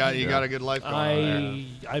 awesome. You got a good life going on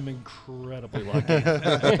I'm incredibly lucky.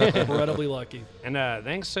 Incredibly lucky. And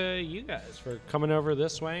thanks to you guys for coming over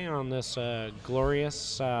this way on this glorious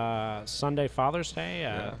Sunday Father's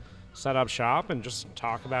Day. Set up shop and just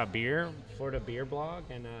talk about beer, Florida Beer Blog,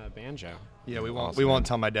 and banjo. there. Yeah, we won't Awesome. won't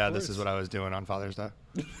tell my dad this is what I was doing on Father's Day.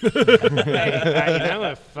 If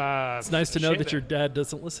It's nice to know that your dad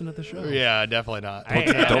doesn't listen to the show. Yeah, definitely not.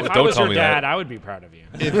 if I don't was tell your me that. dad, I would be proud of you.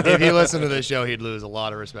 if he listened to this show, he'd lose a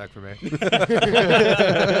lot of respect for me.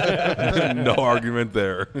 No argument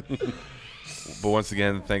there. But once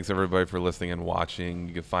again, thanks everybody for listening and watching.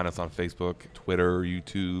 You can find us on Facebook, Twitter,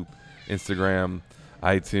 YouTube, Instagram,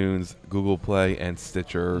 iTunes, Google Play, and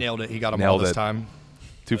Stitcher. Nailed it. He got them all Nailed this it. time.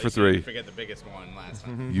 2 for At least you didn't 3. Forget the biggest one last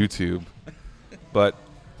time. YouTube. But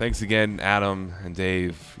thanks again, Adam and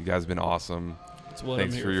Dave. You guys have been awesome. That's what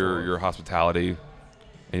Thanks I'm for here your hospitality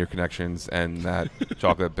and your connections and that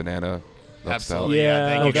chocolate banana. milk Absolutely. stout. Yeah,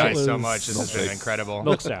 Thank you that guys so was- much. This has been Milkshakes. incredible.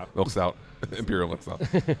 Milk stout. Milk stout. Imperial milk stout.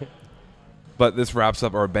 But this wraps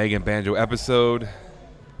up our Bangin Banjo episode.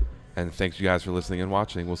 And thanks you guys for listening and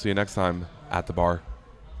watching. We'll see you next time at the bar.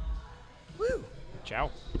 Ciao.